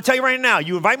you, man, I'm going to tell you right now,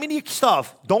 you invite me to your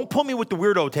stuff, don't put me with the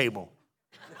weirdo table.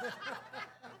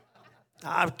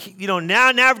 You know, now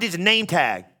everything's a name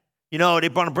tag. You know, they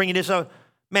want to bring you this up.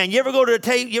 Man, you ever go to the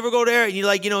table, you ever go there, and you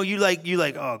like,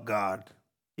 oh, God.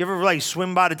 You ever,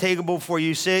 swim by the table before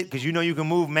you sit because you know you can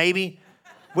move maybe?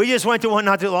 We just went to one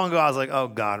not too long ago. I was like, oh,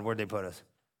 God, where'd they put us?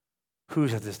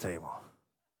 Who's at this table?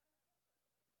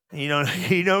 You know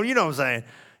what I'm saying?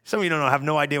 Some of you have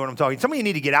no idea what I'm talking. Some of you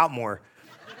need to get out more.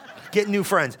 Get new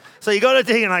friends. So you go to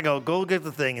the thing, and I go get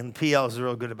the thing. And PL is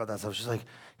real good about that stuff. She's like,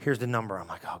 here's the number. I'm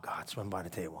like, oh, God, swim by the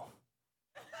table.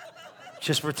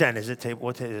 Just pretend. Is it table?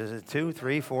 What is it? 2,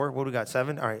 3, 4? What do we got?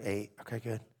 7? All right, 8. Okay,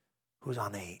 good. Who's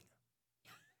on 8?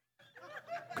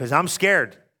 Because I'm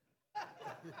scared.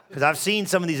 Because I've seen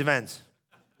some of these events.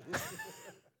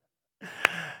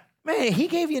 Man, he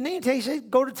gave you a name tag. He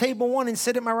said, go to table 1 and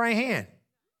sit at my right hand.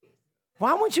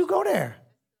 Why wouldn't you go there?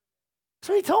 That's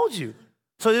what he told you.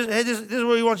 So this is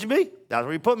where he wants you to be? That's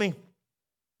where he put me.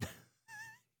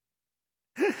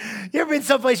 You ever been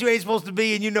someplace you ain't supposed to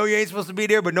be and you know you ain't supposed to be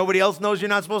there, but nobody else knows you're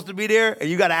not supposed to be there, and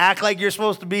you got to act like you're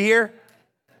supposed to be here?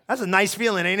 That's a nice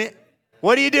feeling, ain't it?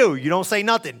 What do? You don't say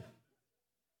nothing.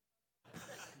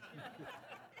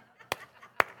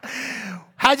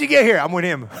 How'd you get here? I'm with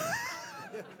him.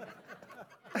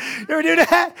 You ever do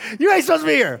that? You ain't supposed to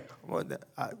be here.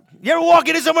 You ever walk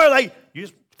into somewhere like, you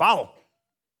just follow.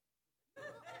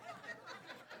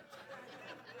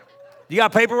 You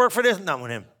got paperwork for this? Not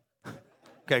with him.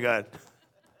 Okay, go ahead.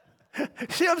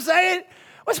 See what I'm saying?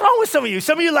 What's wrong with some of you?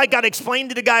 Some of you like got explained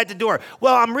to the guy at the door.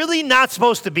 Well, I'm really not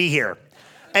supposed to be here.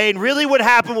 And really what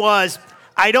happened was,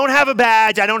 I don't have a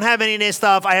badge. I don't have any of this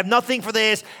stuff. I have nothing for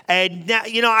this. And, now,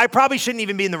 I probably shouldn't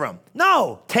even be in the room.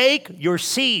 No, take your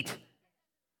seat.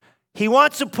 He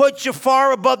wants to put you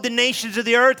far above the nations of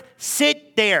the earth.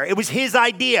 Sit there. It was his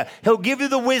idea. He'll give you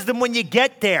the wisdom when you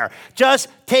get there. Just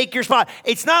take your spot.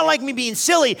 It's not like me being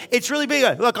silly. It's really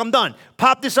big. Look, I'm done.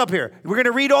 Pop this up here. We're going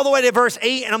to read all the way to verse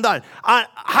 8, and I'm done.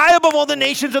 High above all the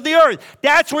nations of the earth.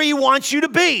 That's where he wants you to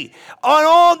be. On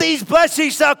all these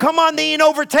blessings shall come on thee and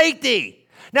overtake thee.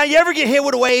 Now, you ever get hit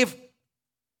with a wave?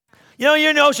 You're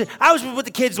in the ocean. I was with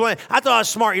the kids when I thought I was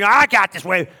smart. I got this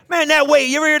wave. Man, that wave,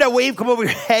 you ever hear that wave come over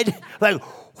your head? Like,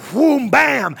 whoom,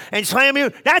 bam, and slam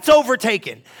you? That's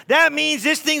overtaken. That means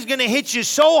this thing's going to hit you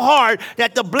so hard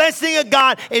that the blessing of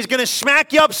God is going to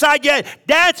smack you upside your head.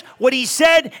 That's what he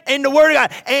said in the word of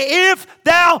God. And if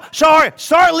thou shalt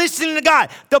start listening to God,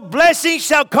 the blessing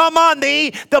shall come on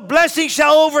thee. The blessing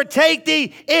shall overtake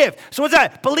thee if. So what's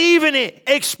that? Believe in it.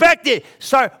 Expect it.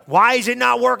 Start. Why is it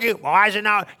not working? Why is it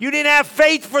not? You didn't have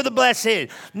faith for the blessing.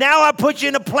 Now I put you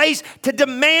in a place to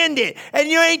demand it. And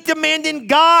you ain't demanding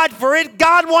God for it.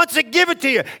 God wants to give it to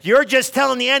you. You're just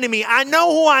telling the enemy, I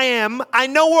know who I am, I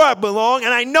know where I belong,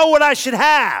 and I know what I should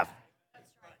have.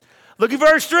 Look at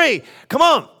verse 3. Come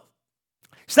on.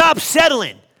 Stop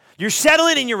settling. You're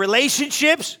settling in your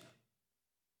relationships.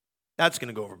 That's going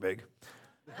to go over big.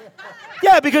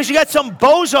 Yeah, because you got some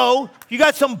bozo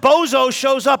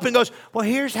shows up and goes, well,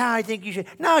 here's how I think you should.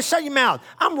 No, shut your mouth.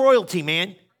 I'm royalty,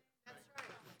 man.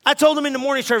 I told him in the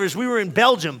morning service, we were in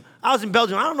Belgium. I was in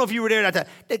Belgium. I don't know if you were there that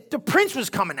time. The prince was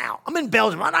coming out. I'm in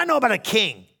Belgium. I know about a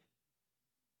king.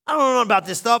 I don't know about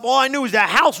this stuff. All I knew was that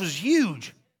house was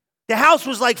huge. The house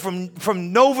was like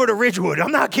from Nova to Ridgewood.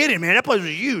 I'm not kidding, man. That place was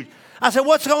huge. I said,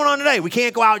 what's going on today? We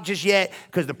can't go out just yet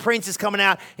because the prince is coming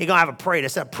out. He's going to have a parade. I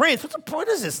said, Prince? What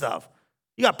is this stuff?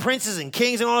 You got princes and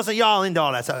kings and all that stuff. Y'all into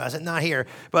all that stuff. I said, not here.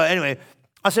 But anyway,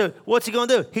 I said, what's he going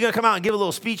to do? He's going to come out and give a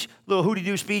little speech, little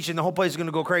hooty-doo speech, and the whole place is going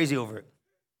to go crazy over it.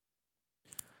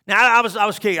 Now, I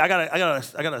was kidding. I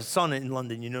got a son in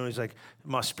London, he's like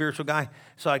my spiritual guy.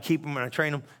 So I keep him and I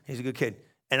train him. He's a good kid.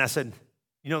 And I said,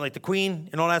 like the queen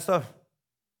and all that stuff,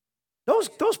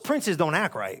 those princes don't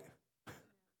act right.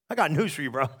 I got news for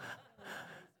you, bro.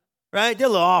 Right? They're a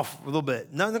little off a little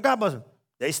bit. No, God wasn't.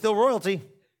 They still royalty.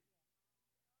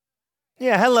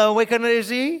 Yeah, hello, wake up, you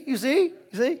see?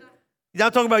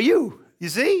 I'm talking about you. You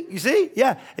see?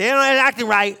 Yeah, they're not acting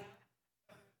right.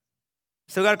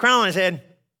 Still got a crown on his head.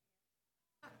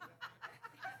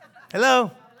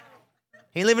 Hello?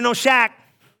 He ain't living in no shack.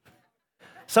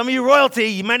 Some of you royalty,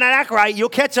 you might not act right. You'll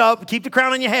catch up. Keep the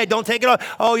crown on your head. Don't take it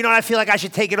off. Oh, I feel like I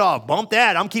should take it off. Bump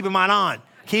that. I'm keeping mine on.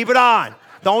 Keep it on.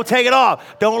 Don't take it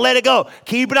off. Don't let it go.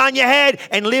 Keep it on your head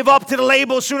and live up to the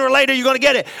label. Sooner or later, you're going to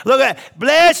get it. Look at it.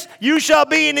 Blessed you shall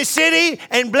be in the city,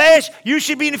 and blessed you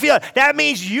should be in the field. That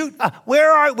means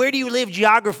where do you live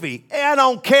geography? I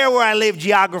don't care where I live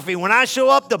geography. When I show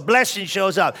up, the blessing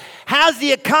shows up. How's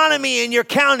the economy in your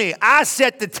county? I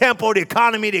set the tempo, the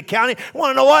economy, the county.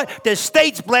 Want to know what? The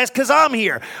state's blessed because I'm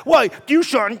here. Well, you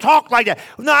shouldn't talk like that.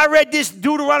 No, I read this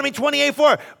Deuteronomy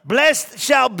 28:4. Blessed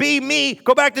shall be me.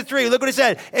 Go back to 3. Look what it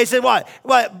said. It said what?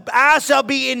 I shall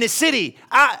be in the city.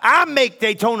 I make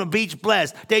Daytona Beach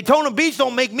blessed. Daytona Beach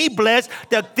don't make me blessed.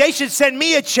 They should send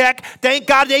me a check. Thank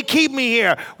God they keep me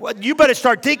here. Well, you better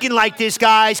start thinking like this,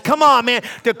 guys. Come on, man.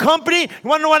 The company, you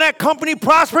want to know why that company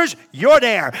prospers? You're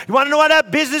there. You want to know why that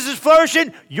business is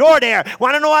flourishing? You're there.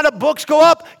 Want to know why the books go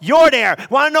up? You're there.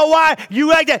 Want to know why you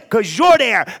like that? Because you're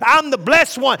there. I'm the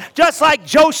blessed one. Just like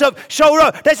Joseph showed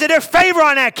up. They said there's favor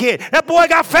on that kid. That boy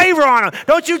got favor on him.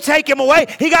 Don't you take him away.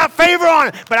 He got favor on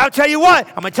him. But I'll tell you what,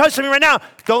 I'm going to tell you something right now.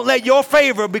 Don't let your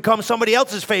favor become somebody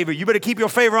else's favor. You better keep your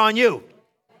favor on you.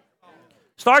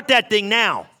 Start that thing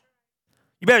now.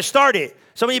 You better start it.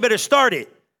 Some of you better start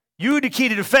it. You the key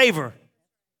to the favor.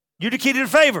 You the key to the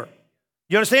favor.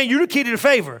 You understand? You the key to the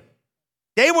favor.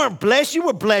 They weren't blessed. You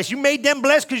were blessed. You made them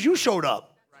blessed because you showed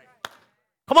up.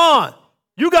 Come on.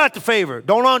 You got the favor.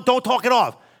 Don't talk it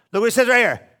off. Look what it says right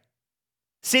here.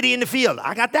 City in the field.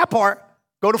 I got that part.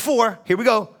 Go to 4. Here we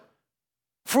go.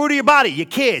 Fruit of your body, your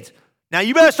kids. Now,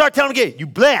 you better start telling them again, you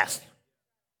blessed.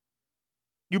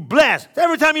 You blessed.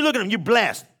 Every time you look at them, you're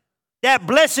blessed. That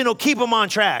blessing will keep them on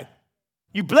track.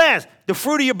 You blessed. The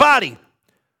fruit of your body.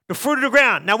 The fruit of the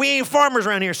ground. Now, we ain't farmers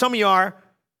around here. Some of you are.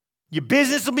 Your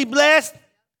business will be blessed.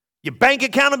 Your bank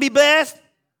account will be blessed.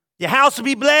 Your house will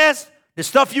be blessed. The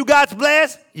stuff you got's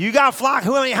blessed. You got flocks.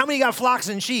 How many got flocks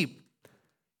and sheep?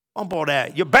 Bump all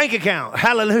that. Your bank account.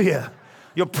 Hallelujah.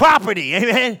 Your property.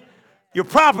 Amen. Your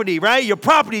property, right? Your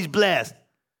property's blessed.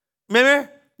 Remember?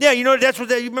 Yeah, you know,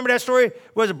 you remember that story?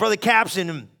 Was it Brother Capps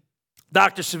and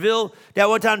Dr. Seville? That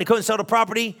one time they couldn't sell the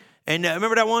property. And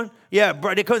remember that one? Yeah,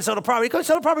 they couldn't sell the property. They couldn't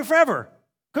sell the property forever.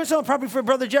 Couldn't sell the property for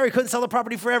Brother Jerry. Couldn't sell the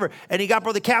property forever. And he got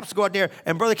Brother Capps to go out there.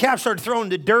 And Brother Capps started throwing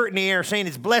the dirt in the air, saying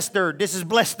it's blessed dirt. This is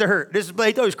blessed dirt. He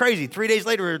thought it was crazy. 3 days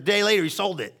later or a day later, he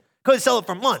sold it. Couldn't sell it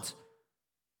for months.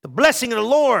 The blessing of the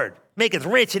Lord maketh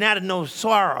rich and addeth no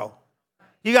sorrow.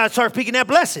 You got to start speaking that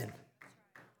blessing.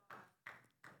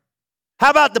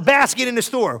 How about the basket in the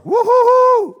store?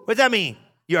 Woo-hoo-hoo. What does that mean?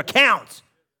 Your accounts.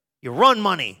 Your run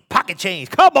money. Pocket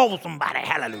change. Come on, somebody.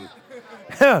 Hallelujah.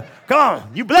 Come on.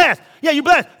 You blessed. Yeah, you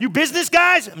blessed. You business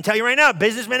guys, I'm telling you right now,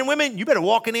 businessmen and women, you better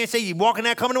walk in there and say, you walk in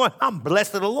there coming to work. I'm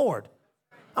blessed of the Lord.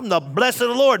 I'm the blessed of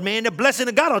the Lord, man. The blessing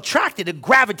of God will attract it. It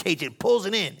gravitates it. Pulls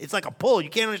it in. It's like a pull. You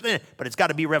can't understand it, but it's got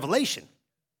to be revelation.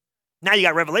 Now you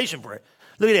got revelation for it.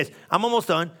 Look at this. I'm almost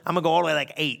done. I'm going to go all the way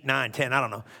like 8, 9, 10. I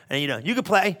don't know. And you can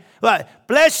play. But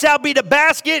blessed shall be the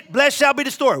basket. Blessed shall be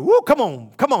the store. Woo, come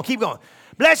on. Come on. Keep going.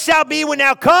 Blessed shall be when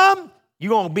thou come. You're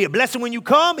going to be a blessing when you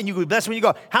come, and you're going to be blessed when you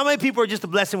go. How many people are just a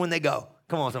blessing when they go?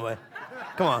 Come on, somebody.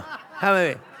 Come on. How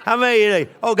many? How many?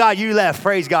 Oh, God, you left.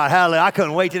 Praise God. Hallelujah. I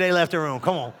couldn't wait till they left the room.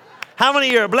 Come on. How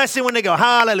many are a blessing when they go?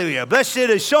 Hallelujah. Blessed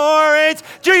assurance,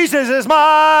 Jesus is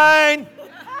mine.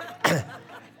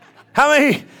 How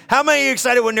many are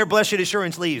excited when their blessed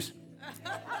assurance leaves?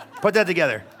 Put that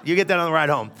together. You get that on the ride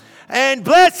home. And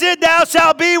blessed thou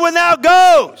shalt be when thou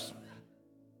goes.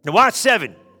 Now watch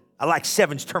 7. I like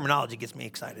 7's terminology. Gets me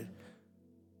excited.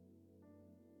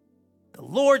 The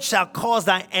Lord shall cause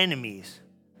thy enemies.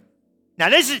 Now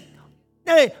this is,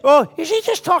 is he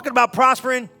just talking about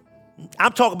prospering?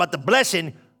 I'm talking about the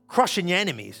blessing, crushing your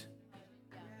enemies.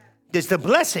 It's the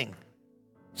blessing.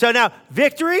 So now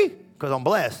victory, because I'm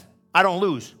blessed. I don't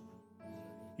lose.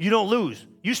 You don't lose.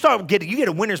 You get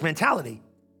a winner's mentality.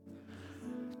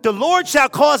 The Lord shall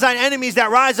cause thine enemies that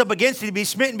rise up against thee to be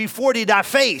smitten before thee thy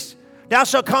face. Thou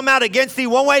shalt come out against thee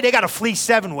one way, they got to flee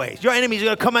 7 ways. Your enemies are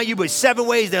going to come at you, but 7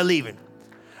 ways they're leaving.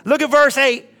 Look at verse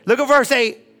 8. Look at verse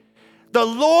 8. The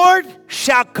Lord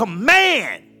shall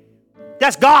command.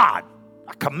 That's God.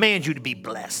 I command you to be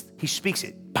blessed. He speaks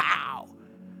it. Pow.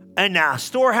 And now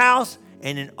storehouse,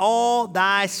 and in all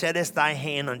thy settest thy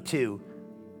hand unto.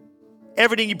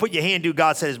 Everything you put your hand to,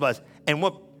 God says blessed.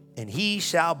 And he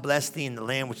shall bless thee in the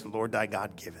land which the Lord thy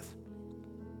God giveth.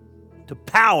 The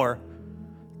power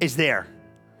is there.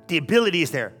 The ability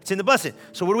is there. It's in the blessing.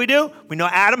 So what do? We know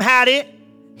Adam had it.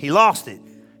 He lost it.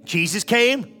 Jesus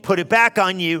came, put it back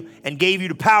on you, and gave you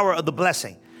the power of the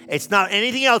blessing. It's not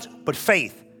anything else but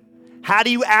faith. How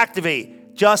do you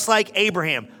activate? Just like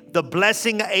Abraham. The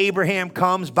blessing of Abraham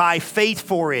comes by faith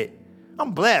for it.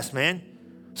 I'm blessed, man.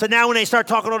 So now when they start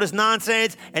talking all this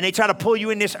nonsense and they try to pull you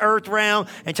in this earth realm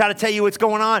and try to tell you what's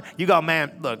going on, you go,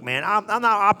 man, look, man, I'm not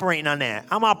operating on that.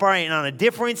 I'm operating on a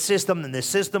different system than the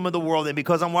system of the world. And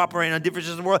because I'm operating on a different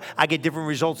system of the world, I get different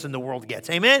results than the world gets.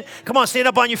 Amen? Come on, stand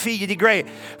up on your feet. You did great.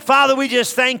 Father, we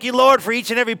just thank you, Lord, for each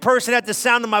and every person at the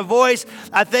sound of my voice.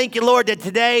 I thank you, Lord, that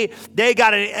today they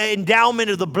got an endowment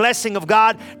of the blessing of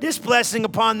God. This blessing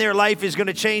upon their life is going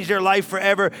to change their life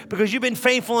forever because you've been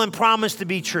faithful and promised to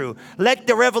be true. Let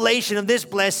the revelation of this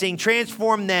blessing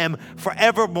transform them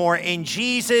forevermore. In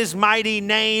Jesus' mighty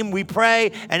name we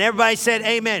pray. And everybody said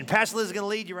amen. Pastor Liz is going to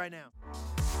lead you right now.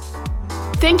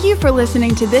 Thank you for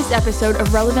listening to this episode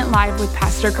of Relevant Live with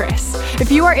Pastor Chris.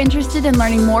 If you are interested in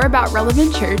learning more about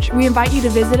Relevant Church, we invite you to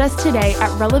visit us today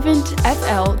at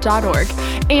relevantfl.org.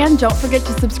 And don't forget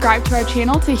to subscribe to our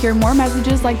channel to hear more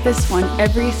messages like this one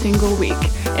every single week.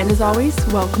 And as always,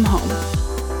 welcome home.